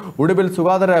 பேர், உடுவில்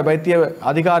சுகாதார வைத்திய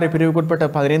அதிகாரி பிரிவுக்குட்பட்ட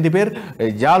 15 பேர்,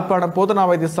 யாழ்ப்பாணம் போதனா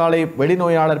வைத்தியசாலை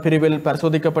வெளிநோயாளர் பிரிவில்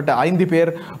பரிசோதிக்கப்பட்ட 5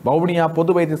 பேர், வவுனியா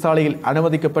பொது வைத்தியசாலையில்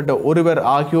அனுமதிக்கப்பட்ட ஒருவர்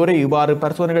ஆகியோரை இவ்வாறு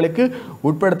பரிசோதனைகளுக்கு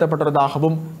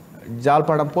உட்படுத்தப்பட்டுள்ளதாகவும்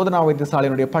ஜாழ்ப்பாணம் போதனா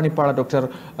வைத்தியசாலையினுடைய பணிப்பாளர் டாக்டர்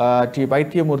டி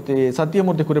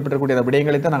சத்தியமூர்த்தி குறிப்பிடக்கூடிய அந்த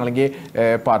விடயங்களை தான் நாங்கள் இங்கே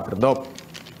பார்த்திருந்தோம்.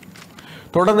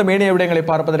 தொடர்ந்து மேனைய விடயங்களை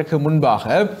பார்ப்பதற்கு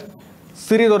முன்பாக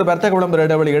சிறிதொரு வர்த்தக விளம்பர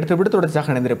இடைவெளி எடுத்துவிட்டு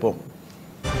தொடர்ச்சியாக இணைந்திருப்போம்.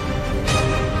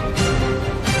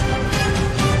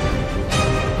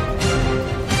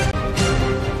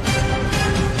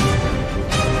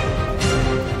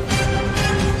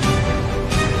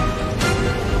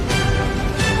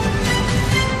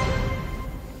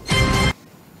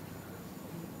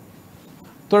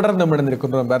 தொடர்ந்து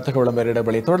முடிந்திருக்கின்ற வர்த்தக விளம்பர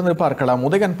இடைவெளி தொடர்ந்து பார்க்கலாம்.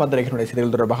 உதயன் பத்திரிகையினுடைய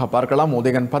செய்திகள் தொடர்பாக பார்க்கலாம்.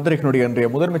 உதயன் பத்திரிகையினுடைய இன்றைய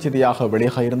முதன்மை செய்தியாக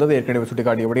வெளியாக இருந்தது ஏற்கனவே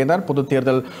சுட்டிக்காட்டிய விடயம்தான். பொது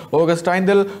தேர்தல் ஆகஸ்ட்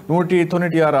 5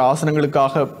 196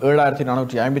 ஆசனங்களுக்காக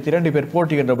 7452 பேர்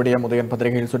போட்டி என்ற விடயம் உதயன்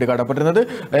பத்திரிகையில் சுட்டிக்காட்டப்பட்டிருந்தது.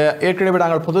 ஏற்கனவே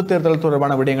நாங்கள் பொது தேர்தல்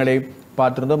தொடர்பான விடயங்களை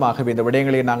பார்த்திருந்தோம். ஆகவே இந்த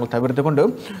விடயங்களை நாங்கள் தவிர்த்து கொண்டு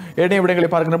ஏனைய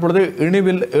விடயங்களை பார்க்கின்ற பொழுது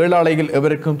இணுவில் ஏழாலையில்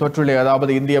எவருக்கும் தொற்றுள்ளே,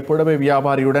 அதாவது இந்திய புடவை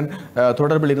வியாபாரியுடன்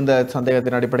தொடர்பில் இருந்த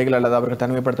சந்தேகத்தின் அடிப்படையில் அல்லது அவர்கள்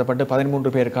தனிமைப்படுத்தப்பட்டு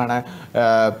 13 பேருக்கான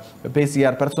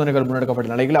PCR பரிசோதனைகள்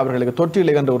முன்னெடுக்கப்பட்ட நிலையில் அவர்களுக்கு தொற்று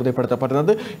இல்லை என்று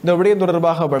உறுதிப்படுத்தப்பட்டிருந்தது. இந்த விடயம்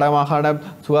தொடர்பாக வடமாகாண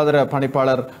சுகாதார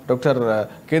பணிப்பாளர் டாக்டர்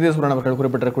கேதீஸ்வரன் அவர்கள்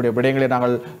குறிப்பிட்டிருக்கக்கூடிய விடயங்களை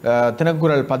நாங்கள்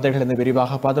தினக்குரல் பத்திரிகைகளிலிருந்து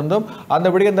விரிவாக பார்த்திருந்தோம். அந்த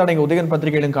விடயம் தான் இங்கே உதயன்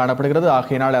பத்திரிகையிலும் காணப்படுகிறது.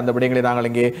 ஆகையினால் அந்த விடயங்களை நாங்கள்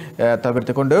இங்கே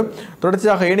தவிர்த்து கொண்டு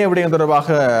தொடர்ச்சியாக இணைய விடயம்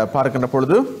தொடர்பாக பார்க்கின்ற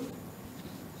பொழுது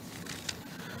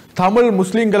தமிழ்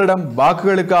முஸ்லிம்களிடம்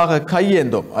வாக்குகளுக்காக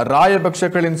கையேந்தும்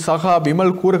ராயபக்ஷக்களின் சகா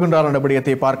விமல் கூறுகின்றார் என்ற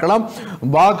விடயத்தை பார்க்கலாம்.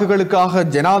 வாக்குகளுக்காக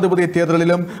ஜனாதிபதி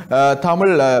தேர்தலிலும்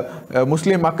தமிழ்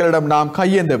முஸ்லிம் மக்களிடம் நாம்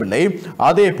கையேந்தவில்லை,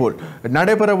 அதேபோல்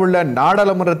நடைபெறவுள்ள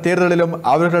நாடாளுமன்ற தேர்தலிலும்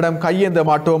அவர்களிடம் கையேந்த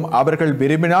மாட்டோம், அவர்கள்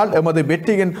விரும்பினால் எமது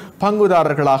வெற்றியின்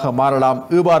பங்குதாரர்களாக மாறலாம்,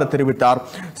 இவ்வாறு தெரிவித்தார்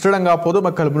ஸ்ரீலங்கா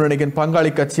பொதுமக்கள் முன்னணியின்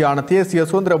பங்காளி கட்சியான தேசிய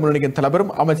சுதந்திர முன்னணியின்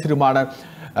தலைவரும் அமைச்சருமான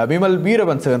விமல்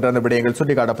வீரவன்ச என்ற அந்த விடயங்கள்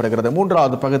சுட்டிக்காட்டப்படுகிறது.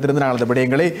 மூன்றாவது பக்கத்திலிருந்து நாங்கள் அந்த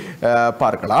விடயங்களை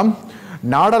பார்க்கலாம்.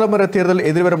 நாடாளுமன்ற தேர்தல்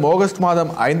எதிர்வரும் ஆகஸ்ட்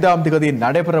மாதம் 5ஆம் தேதி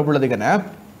நடைபெறவுள்ளது என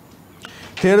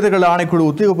தேர்தல்கள் ஆணைக்குழு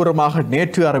உத்தியோகபூர்வமாக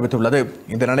நேற்று அறிவித்துள்ளது.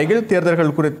 இந்த நிலையில்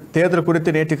தேர்தல்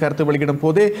குறித்து நேற்று கருத்து வெளியிடும்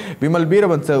போதே விமல்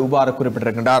வீரவன்ச இவ்வாறு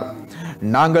குறிப்பிட்டிருக்கின்றார்.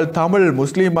 நாங்கள் தமிழ்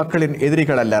முஸ்லிம் மக்களின்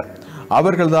எதிரிகள் அல்ல,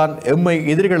 அவர்கள்தான் எம்மை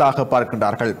எதிரிகளாக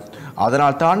பார்க்கின்றார்கள்.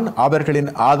 அதனால் தான் அவர்களின்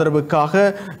ஆதரவுக்காக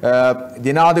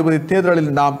ஜனாதிபதி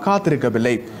தேர்தலில் நாம்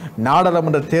காத்திருக்கவில்லை.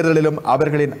 நாடாளுமன்ற தேர்தலிலும்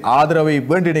அவர்களின் ஆதரவை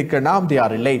வேண்டி நிற்க நாம்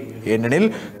தயாரில்லை.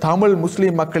 ஏனெனில் தமிழ்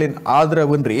முஸ்லிம் மக்களின்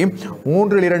ஆதரவின்றி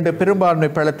 3/2 பெரும்பான்மை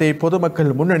பலத்தை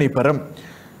பொதுமக்கள் முன்னணி பெறும்.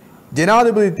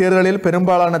 ஜனாதிபதி தேர்தலில்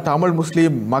பெரும்பாலான தமிழ்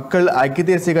முஸ்லிம் மக்கள் ஐக்கிய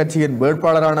தேசிய கட்சியின்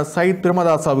வேட்பாளரான சயித்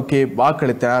பிரேமதாசவுக்கே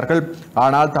வாக்களித்தார்கள்.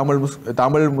 ஆனால்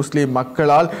தமிழ் முஸ்லிம்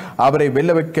மக்களால் அவரை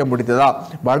வெல்ல வைக்க முடிந்ததா?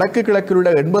 வடக்கு கிழக்கில்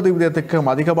உள்ள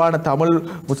 80% அதிகமான தமிழ்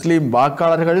முஸ்லிம்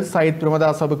வாக்காளர்கள் சயித்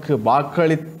பிரேமதாசவுக்கு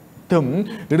வாக்களித்து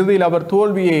இறுதியில் அவர்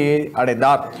தோல்வியை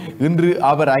அடைந்தார். இன்று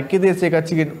அவர் ஐக்கிய தேசிய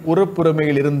கட்சியின்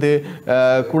உறுப்புரிமையில் இருந்து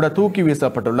கூட தூக்கி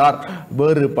வீசப்பட்டுள்ளார்.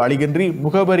 வேறு வழியின்றி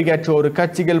முகவரியற்ற ஒரு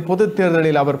கட்சிகள் பொது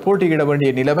தேர்தலில் அவர் போட்டியிட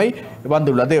வேண்டிய நிலைமை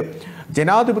வந்துள்ளது.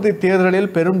 ஜனாதிபதி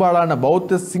தேர்தலில் பெரும்பாலான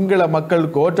பௌத்த சிங்கள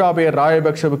மக்கள் கோட்டாபய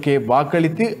ராஜபக்ஷவுக்கே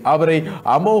வாக்களித்து அவரை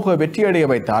அமோக வெற்றியடைய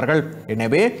வைத்தார்கள்.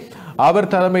 எனவே அவர்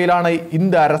தலைமையிலான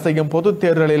இந்த அரசையும் பொது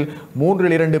தேர்தலில்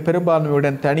 3/2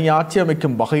 பெரும்பான்மையுடன் தனி ஆட்சி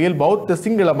அமைக்கும் வகையில் பௌத்த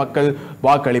சிங்கள மக்கள்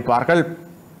வாக்களிப்பார்கள்.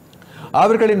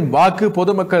 அவர்களின் வாக்கு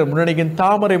பொதுமக்கள் முன்னணியின்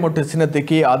தாமரை மொட்டு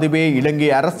சின்னத்துக்கு அதுவே இலங்கை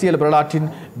அரசியல் வரலாற்றின்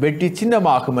வெற்றி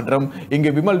சின்னமாகும் என்றும் இங்கு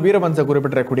விமல் வீரவன்ச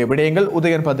குறிப்பிட்டிருக்கக்கூடிய விடயங்கள்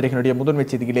உதயன் பத்திரிகையினுடைய முதன்மை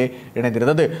செய்தியிலே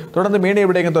இணைந்திருந்தது. தொடர்ந்து மேனைய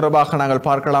விடயங்கள் தொடர்பாக நாங்கள்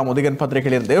பார்க்கலாம். உதயன்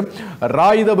பத்திரிகையிலிருந்து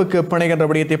ராயுதவுக்கு பிணைகின்ற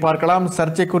விடயத்தை பார்க்கலாம்.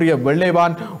 சர்ச்சைக்குரிய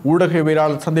வெள்ளைவான்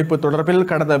ஊடகவியலாளர் சந்திப்பு தொடர்பில்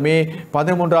கடந்த மே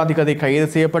 13ஆம் தேதி கைது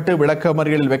செய்யப்பட்டு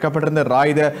விளக்கமறியலில் வைக்கப்பட்டிருந்த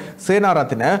ராயுத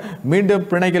சேனாரத்ன மீண்டும்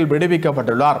பிணையில்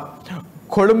விடுவிக்கப்பட்டுள்ளார்.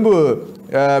 கொழும்பு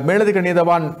மேலதிக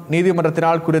நீதவான்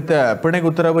நீதிமன்றத்தினால் குறித்த பிணை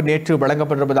உத்தரவு நேற்று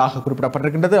வழங்கப்பட்டிருப்பதாக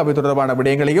குறிப்பிடப்பட்டிருக்கின்றது. அவை தொடர்பான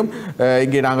விடயங்களையும்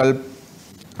இங்கே நாங்கள்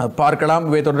பார்க்கலாம்.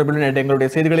 இவை தொடர்பில் எங்களுடைய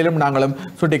செய்திகளிலும் நாங்களும்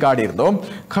சுட்டிக்காட்டியிருந்தோம்.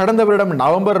 கடந்த வருடம்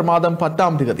நவம்பர் மாதம்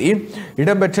 10ஆம் தேதி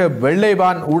இடம்பெற்ற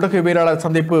வெள்ளைவான் ஊடகவியலாளர்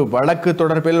சந்திப்பு வழக்கு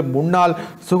தொடர்பில் முன்னாள்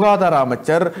சுகாதார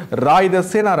அமைச்சர் ராயுத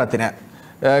சேனாரத்ன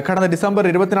கடந்த டிசம்பர்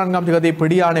 24ஆம் தேதி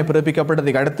பிடியாணை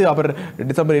பிறப்பிக்கப்பட்டதை அடுத்து அவர்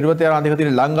டிசம்பர் 26ஆம் தேதி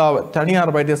லங்கா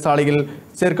தனியார் வைத்தியசாலையில்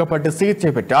சேர்க்கப்பட்டு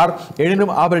சிகிச்சை பெற்றார்.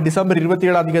 எனினும் அவர் டிசம்பர்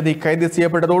 27ஆம் தேதி கைது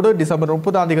செய்யப்பட்டதோடு டிசம்பர்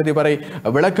 30ஆம் தேதி வரை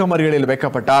விளக்கமறியலில்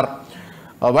வைக்கப்பட்டார்.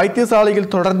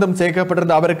 வைத்தியசாலையில் தொடர்ந்தும்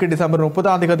சேர்க்கப்பட்டிருந்த அவருக்கு டிசம்பர்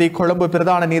 30ஆம் தேதி கொழும்பு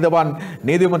பிரதான நீதவான்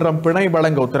நீதிமன்றம் பிணை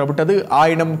வழங்க உத்தரவிட்டது.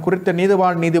 ஆயினும் குறித்த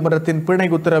நீதவான் நீதிமன்றத்தின் பிணை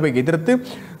உத்தரவை எதிர்த்து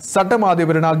சட்டமா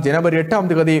அதிபரினால் ஜனவரி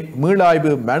 8ஆம் தேதி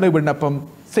மீளாய்வு மனு விண்ணப்பம்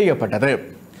செய்யப்பட்டது.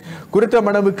 குறித்த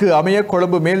மனுவுக்கு அமைய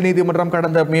கொழும்பு மேல் நீதிமன்றம்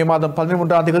கடந்த மே மாதம்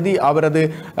 13ஆம் தேதி அவரது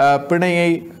பிணையை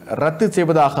ரத்து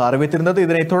செய்வதாக அறிவித்திருந்தது.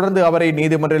 இதனைத் தொடர்ந்து அவரை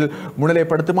நீதிமன்றில்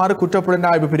முன்னிலைப்படுத்துமாறு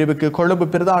குற்றப்புலனாய்வு பிரிவுக்கு கொழும்பு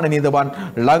பிரதான நீதிவான்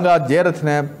லங்கா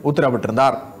ஜெயரத்ன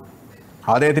உத்தரவிட்டிருந்தார்.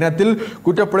 அதே தினத்தில்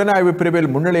குற்றப்புலனாய்வு பிரிவில்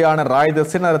முன்னிலையான ராய்த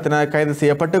சினரத்ன கைது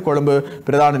செய்யப்பட்டு கொழும்பு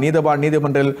பிரதான நீதிவான்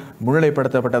நீதிமன்றில்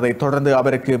முன்னிலைப்படுத்தப்பட்டதை தொடர்ந்து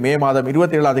அவருக்கு மே மாதம்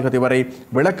 27ஆம் தேதி வரை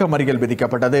விளக்கமறியல்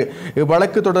விதிக்கப்பட்டது.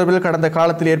 இவ்வழக்கு தொடர்பில் கடந்த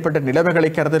காலத்தில் ஏற்பட்ட நிலைமைகளை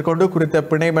கருத்தில் கொண்டு குறித்த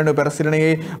பிணை மனு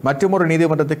பரிசீலனையை மற்றொரு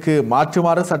நீதிமன்றத்துக்கு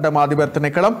மாற்றுமாறு சட்டம் அதிபர்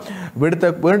திணைக்களம்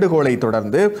விடுத்த வேண்டுகோளை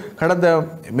தொடர்ந்து கடந்த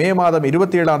மே மாதம்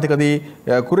 27ஆம் தேதி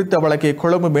குறித்த வழக்கை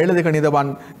கொழும்பு மேலதிக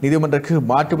நீதிவான் நீதிமன்றத்துக்கு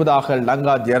மாற்றுவதாக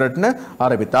லங்கா ஜெயரட்ன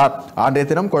அறிவித்தார். அன்றைய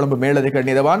தினம் கொழும்பு மேலதிக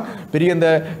நீதிவான் பிரியந்த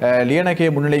லியனகே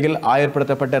முன்னிலையில்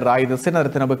ஆயர்படுத்தப்பட்ட ராய்த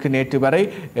சினரத்னவுக்கு நேற்று வரை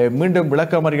மீண்டும்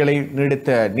விளக்கமறியலை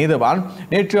நீடித்த நீதிவான்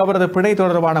நேற்று அவரது பிணை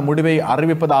தொடர்பான முடிவை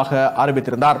அறிவிப்பதாக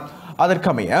அறிவித்திருந்தார்.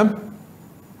 அதற்கமைய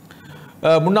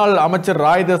முன்னாள் அமைச்சர்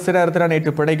ராய்த சினரத்ன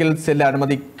நேற்று பிணையில் செல்ல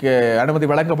அனுமதி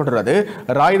வழங்கப்பட்டுள்ளது.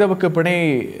 ராய்தவுக்கு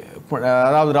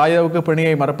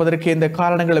பிணையை மறுப்பதற்கு எந்த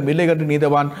காரணங்களும் இல்லை என்று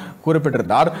நீதிவான்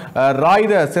குறிப்பிட்டிருந்தார்.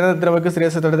 ராய்த சினரத்னவுக்கு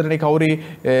சிரேஷ்ட தண்டனை கௌரி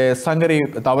சங்கரி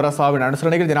தவராசாவின்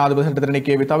அனுசரணையில் ஜனாதிபதி சட்டத்தரணி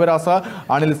கே வி தவராசா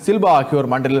அனில் சில்வா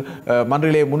ஆகியோர்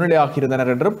மன்றிலே முன்னிலையாகி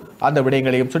இருந்தனர் என்றும் அந்த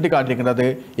விடயங்களையும் சுட்டிக்காட்டியிருக்கிறது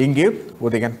இங்கு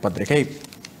உதயன் பத்திரிகை.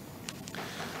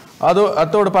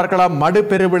 அத்தோடு பார்க்கலாம். மடு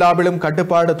பெருவிழாவிலும்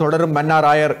கட்டுப்பாடு தொடரும் மன்னார்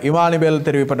ஆயர் இமானுவேல்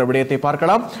தெரிவிக்கப்பட்ட விடயத்தை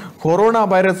பார்க்கலாம். கொரோனா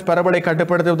வைரஸ் பரவலை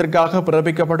கட்டுப்படுத்துவதற்காக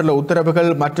பிறப்பிக்கப்பட்டுள்ள உத்தரவுகள்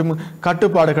மற்றும்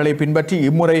கட்டுப்பாடுகளை பின்பற்றி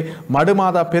இம்முறை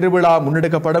மடுமாத பெருவிழா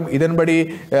முன்னெடுக்கப்படும். இதன்படி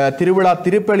திருவிழா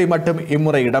திருப்பலி மட்டும்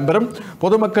இம்முறை இடம்பெறும்.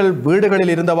 பொதுமக்கள்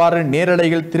வீடுகளில் இருந்தவாறு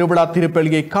நேரலையில் திருவிழா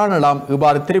திருப்பலியை காணலாம்.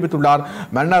 இவ்வாறு தெரிவித்துள்ளார்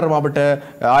மன்னார் மாவட்ட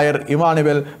ஆயர்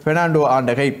இமானுவேல் பெர்னாண்டோ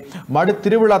ஆண்டகை. மடு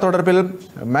திருவிழா தொடர்பில்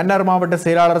மன்னார் மாவட்ட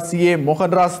செயலாளர் CA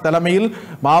மோகன்ராஜ் தலைமையில்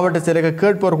மாவட்ட செயலக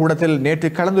கேட்போர் கூடத்தில் நேற்று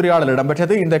கலந்துரையாடல்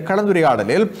இடம்பெற்றது. இந்த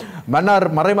கலந்துரையாடலில் மன்னார்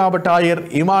மறைமாவட்ட ஆயர்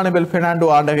இமானுவேல் பெர்னாண்டோ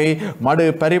ஆண்டகை, மடு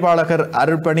பரிபாலகர்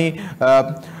அருள்பணி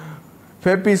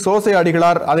பெப்பி சோசை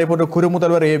அடிகளார், அதேபோன்று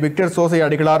குறுமுதல்வர் விக்டர் சோசை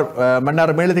அடிகளார்,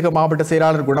 மன்னார் மேலதிக மாவட்ட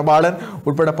செயலாளர் குணபாலன்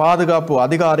உட்பட பாதுகாப்பு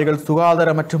அதிகாரிகள்,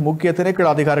 சுகாதார மற்றும் முக்கிய திணைக்கள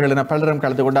அதிகாரிகள் என பலரும்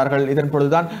கலந்து கொண்டார்கள். இதன்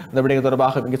பொழுதுதான் இந்த விடயம்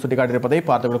தொடர்பாக இங்கு சுட்டிக்காட்டியிருப்பதை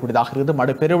பார்த்துக் கொள்ளக்கூடியதாக இருந்து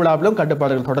மடு பெருவிழாவிலும்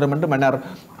கட்டுப்பாடுகள் தொடரும் என்று மன்னார்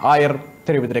ஆயர்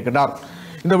தெரிவித்திருக்கிறார்.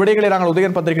 இந்த விடயங்களை நாங்கள்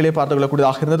உதயன் பத்திரிகையை பார்த்துக்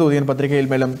கொள்ளக்கூடியதாக இருந்தது. உதயன் பத்திரிகையில்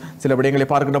மேலும் சில விடயங்களை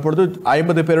பார்க்கின்ற பொழுது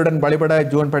 50 பேருடன் வழிபட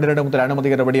ஜூன் 12 முதல்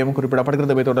அனுமதிக்கிற விடயம்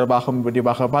குறிப்பிடப்படுகிறது. தொடர்பாக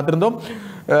விரிவாக பார்த்திருந்தோம்.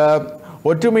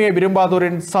 ஒற்றுமையை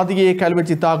விரும்பாதோரின் சதியை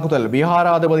கல்வெச்சி தாக்குதல்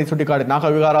விகாராதிபதி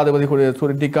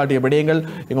சுட்டிக்காட்டிய விடயங்கள்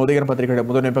எங்கள் உதயன் பத்திரிகையுடைய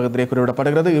முதன்மை பக்கத்திலே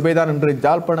குறிப்பிடப்படுகிறது. இவைதான் இன்று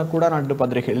ஜாழ்ப்பாண கூட நாட்டு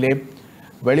பத்திரிகையிலே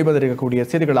வெளிவந்திருக்கக்கூடிய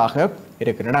செய்திகளாக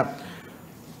இருக்கின்றன.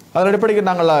 அதன் அடிப்படையில்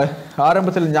நாங்கள்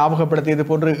ஆரம்பத்தில் ஞாபகப்படுத்தியது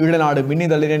போன்று ஈழநாடு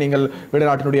மின்னிதழினை நீங்கள்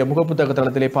ஈழநாட்டினுடைய முகப்புத்தக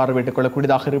தளத்திலே பார்வையிட்டுக்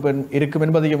கொள்ளக்கூடியதாக இருக்கும்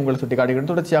என்பதையும் உங்கள்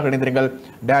சுட்டிக்காட்டுகிறேன். தொடர்ச்சியாக இணைந்திருங்கள்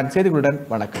டான் செய்திகளுடன்.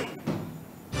 வணக்கம்.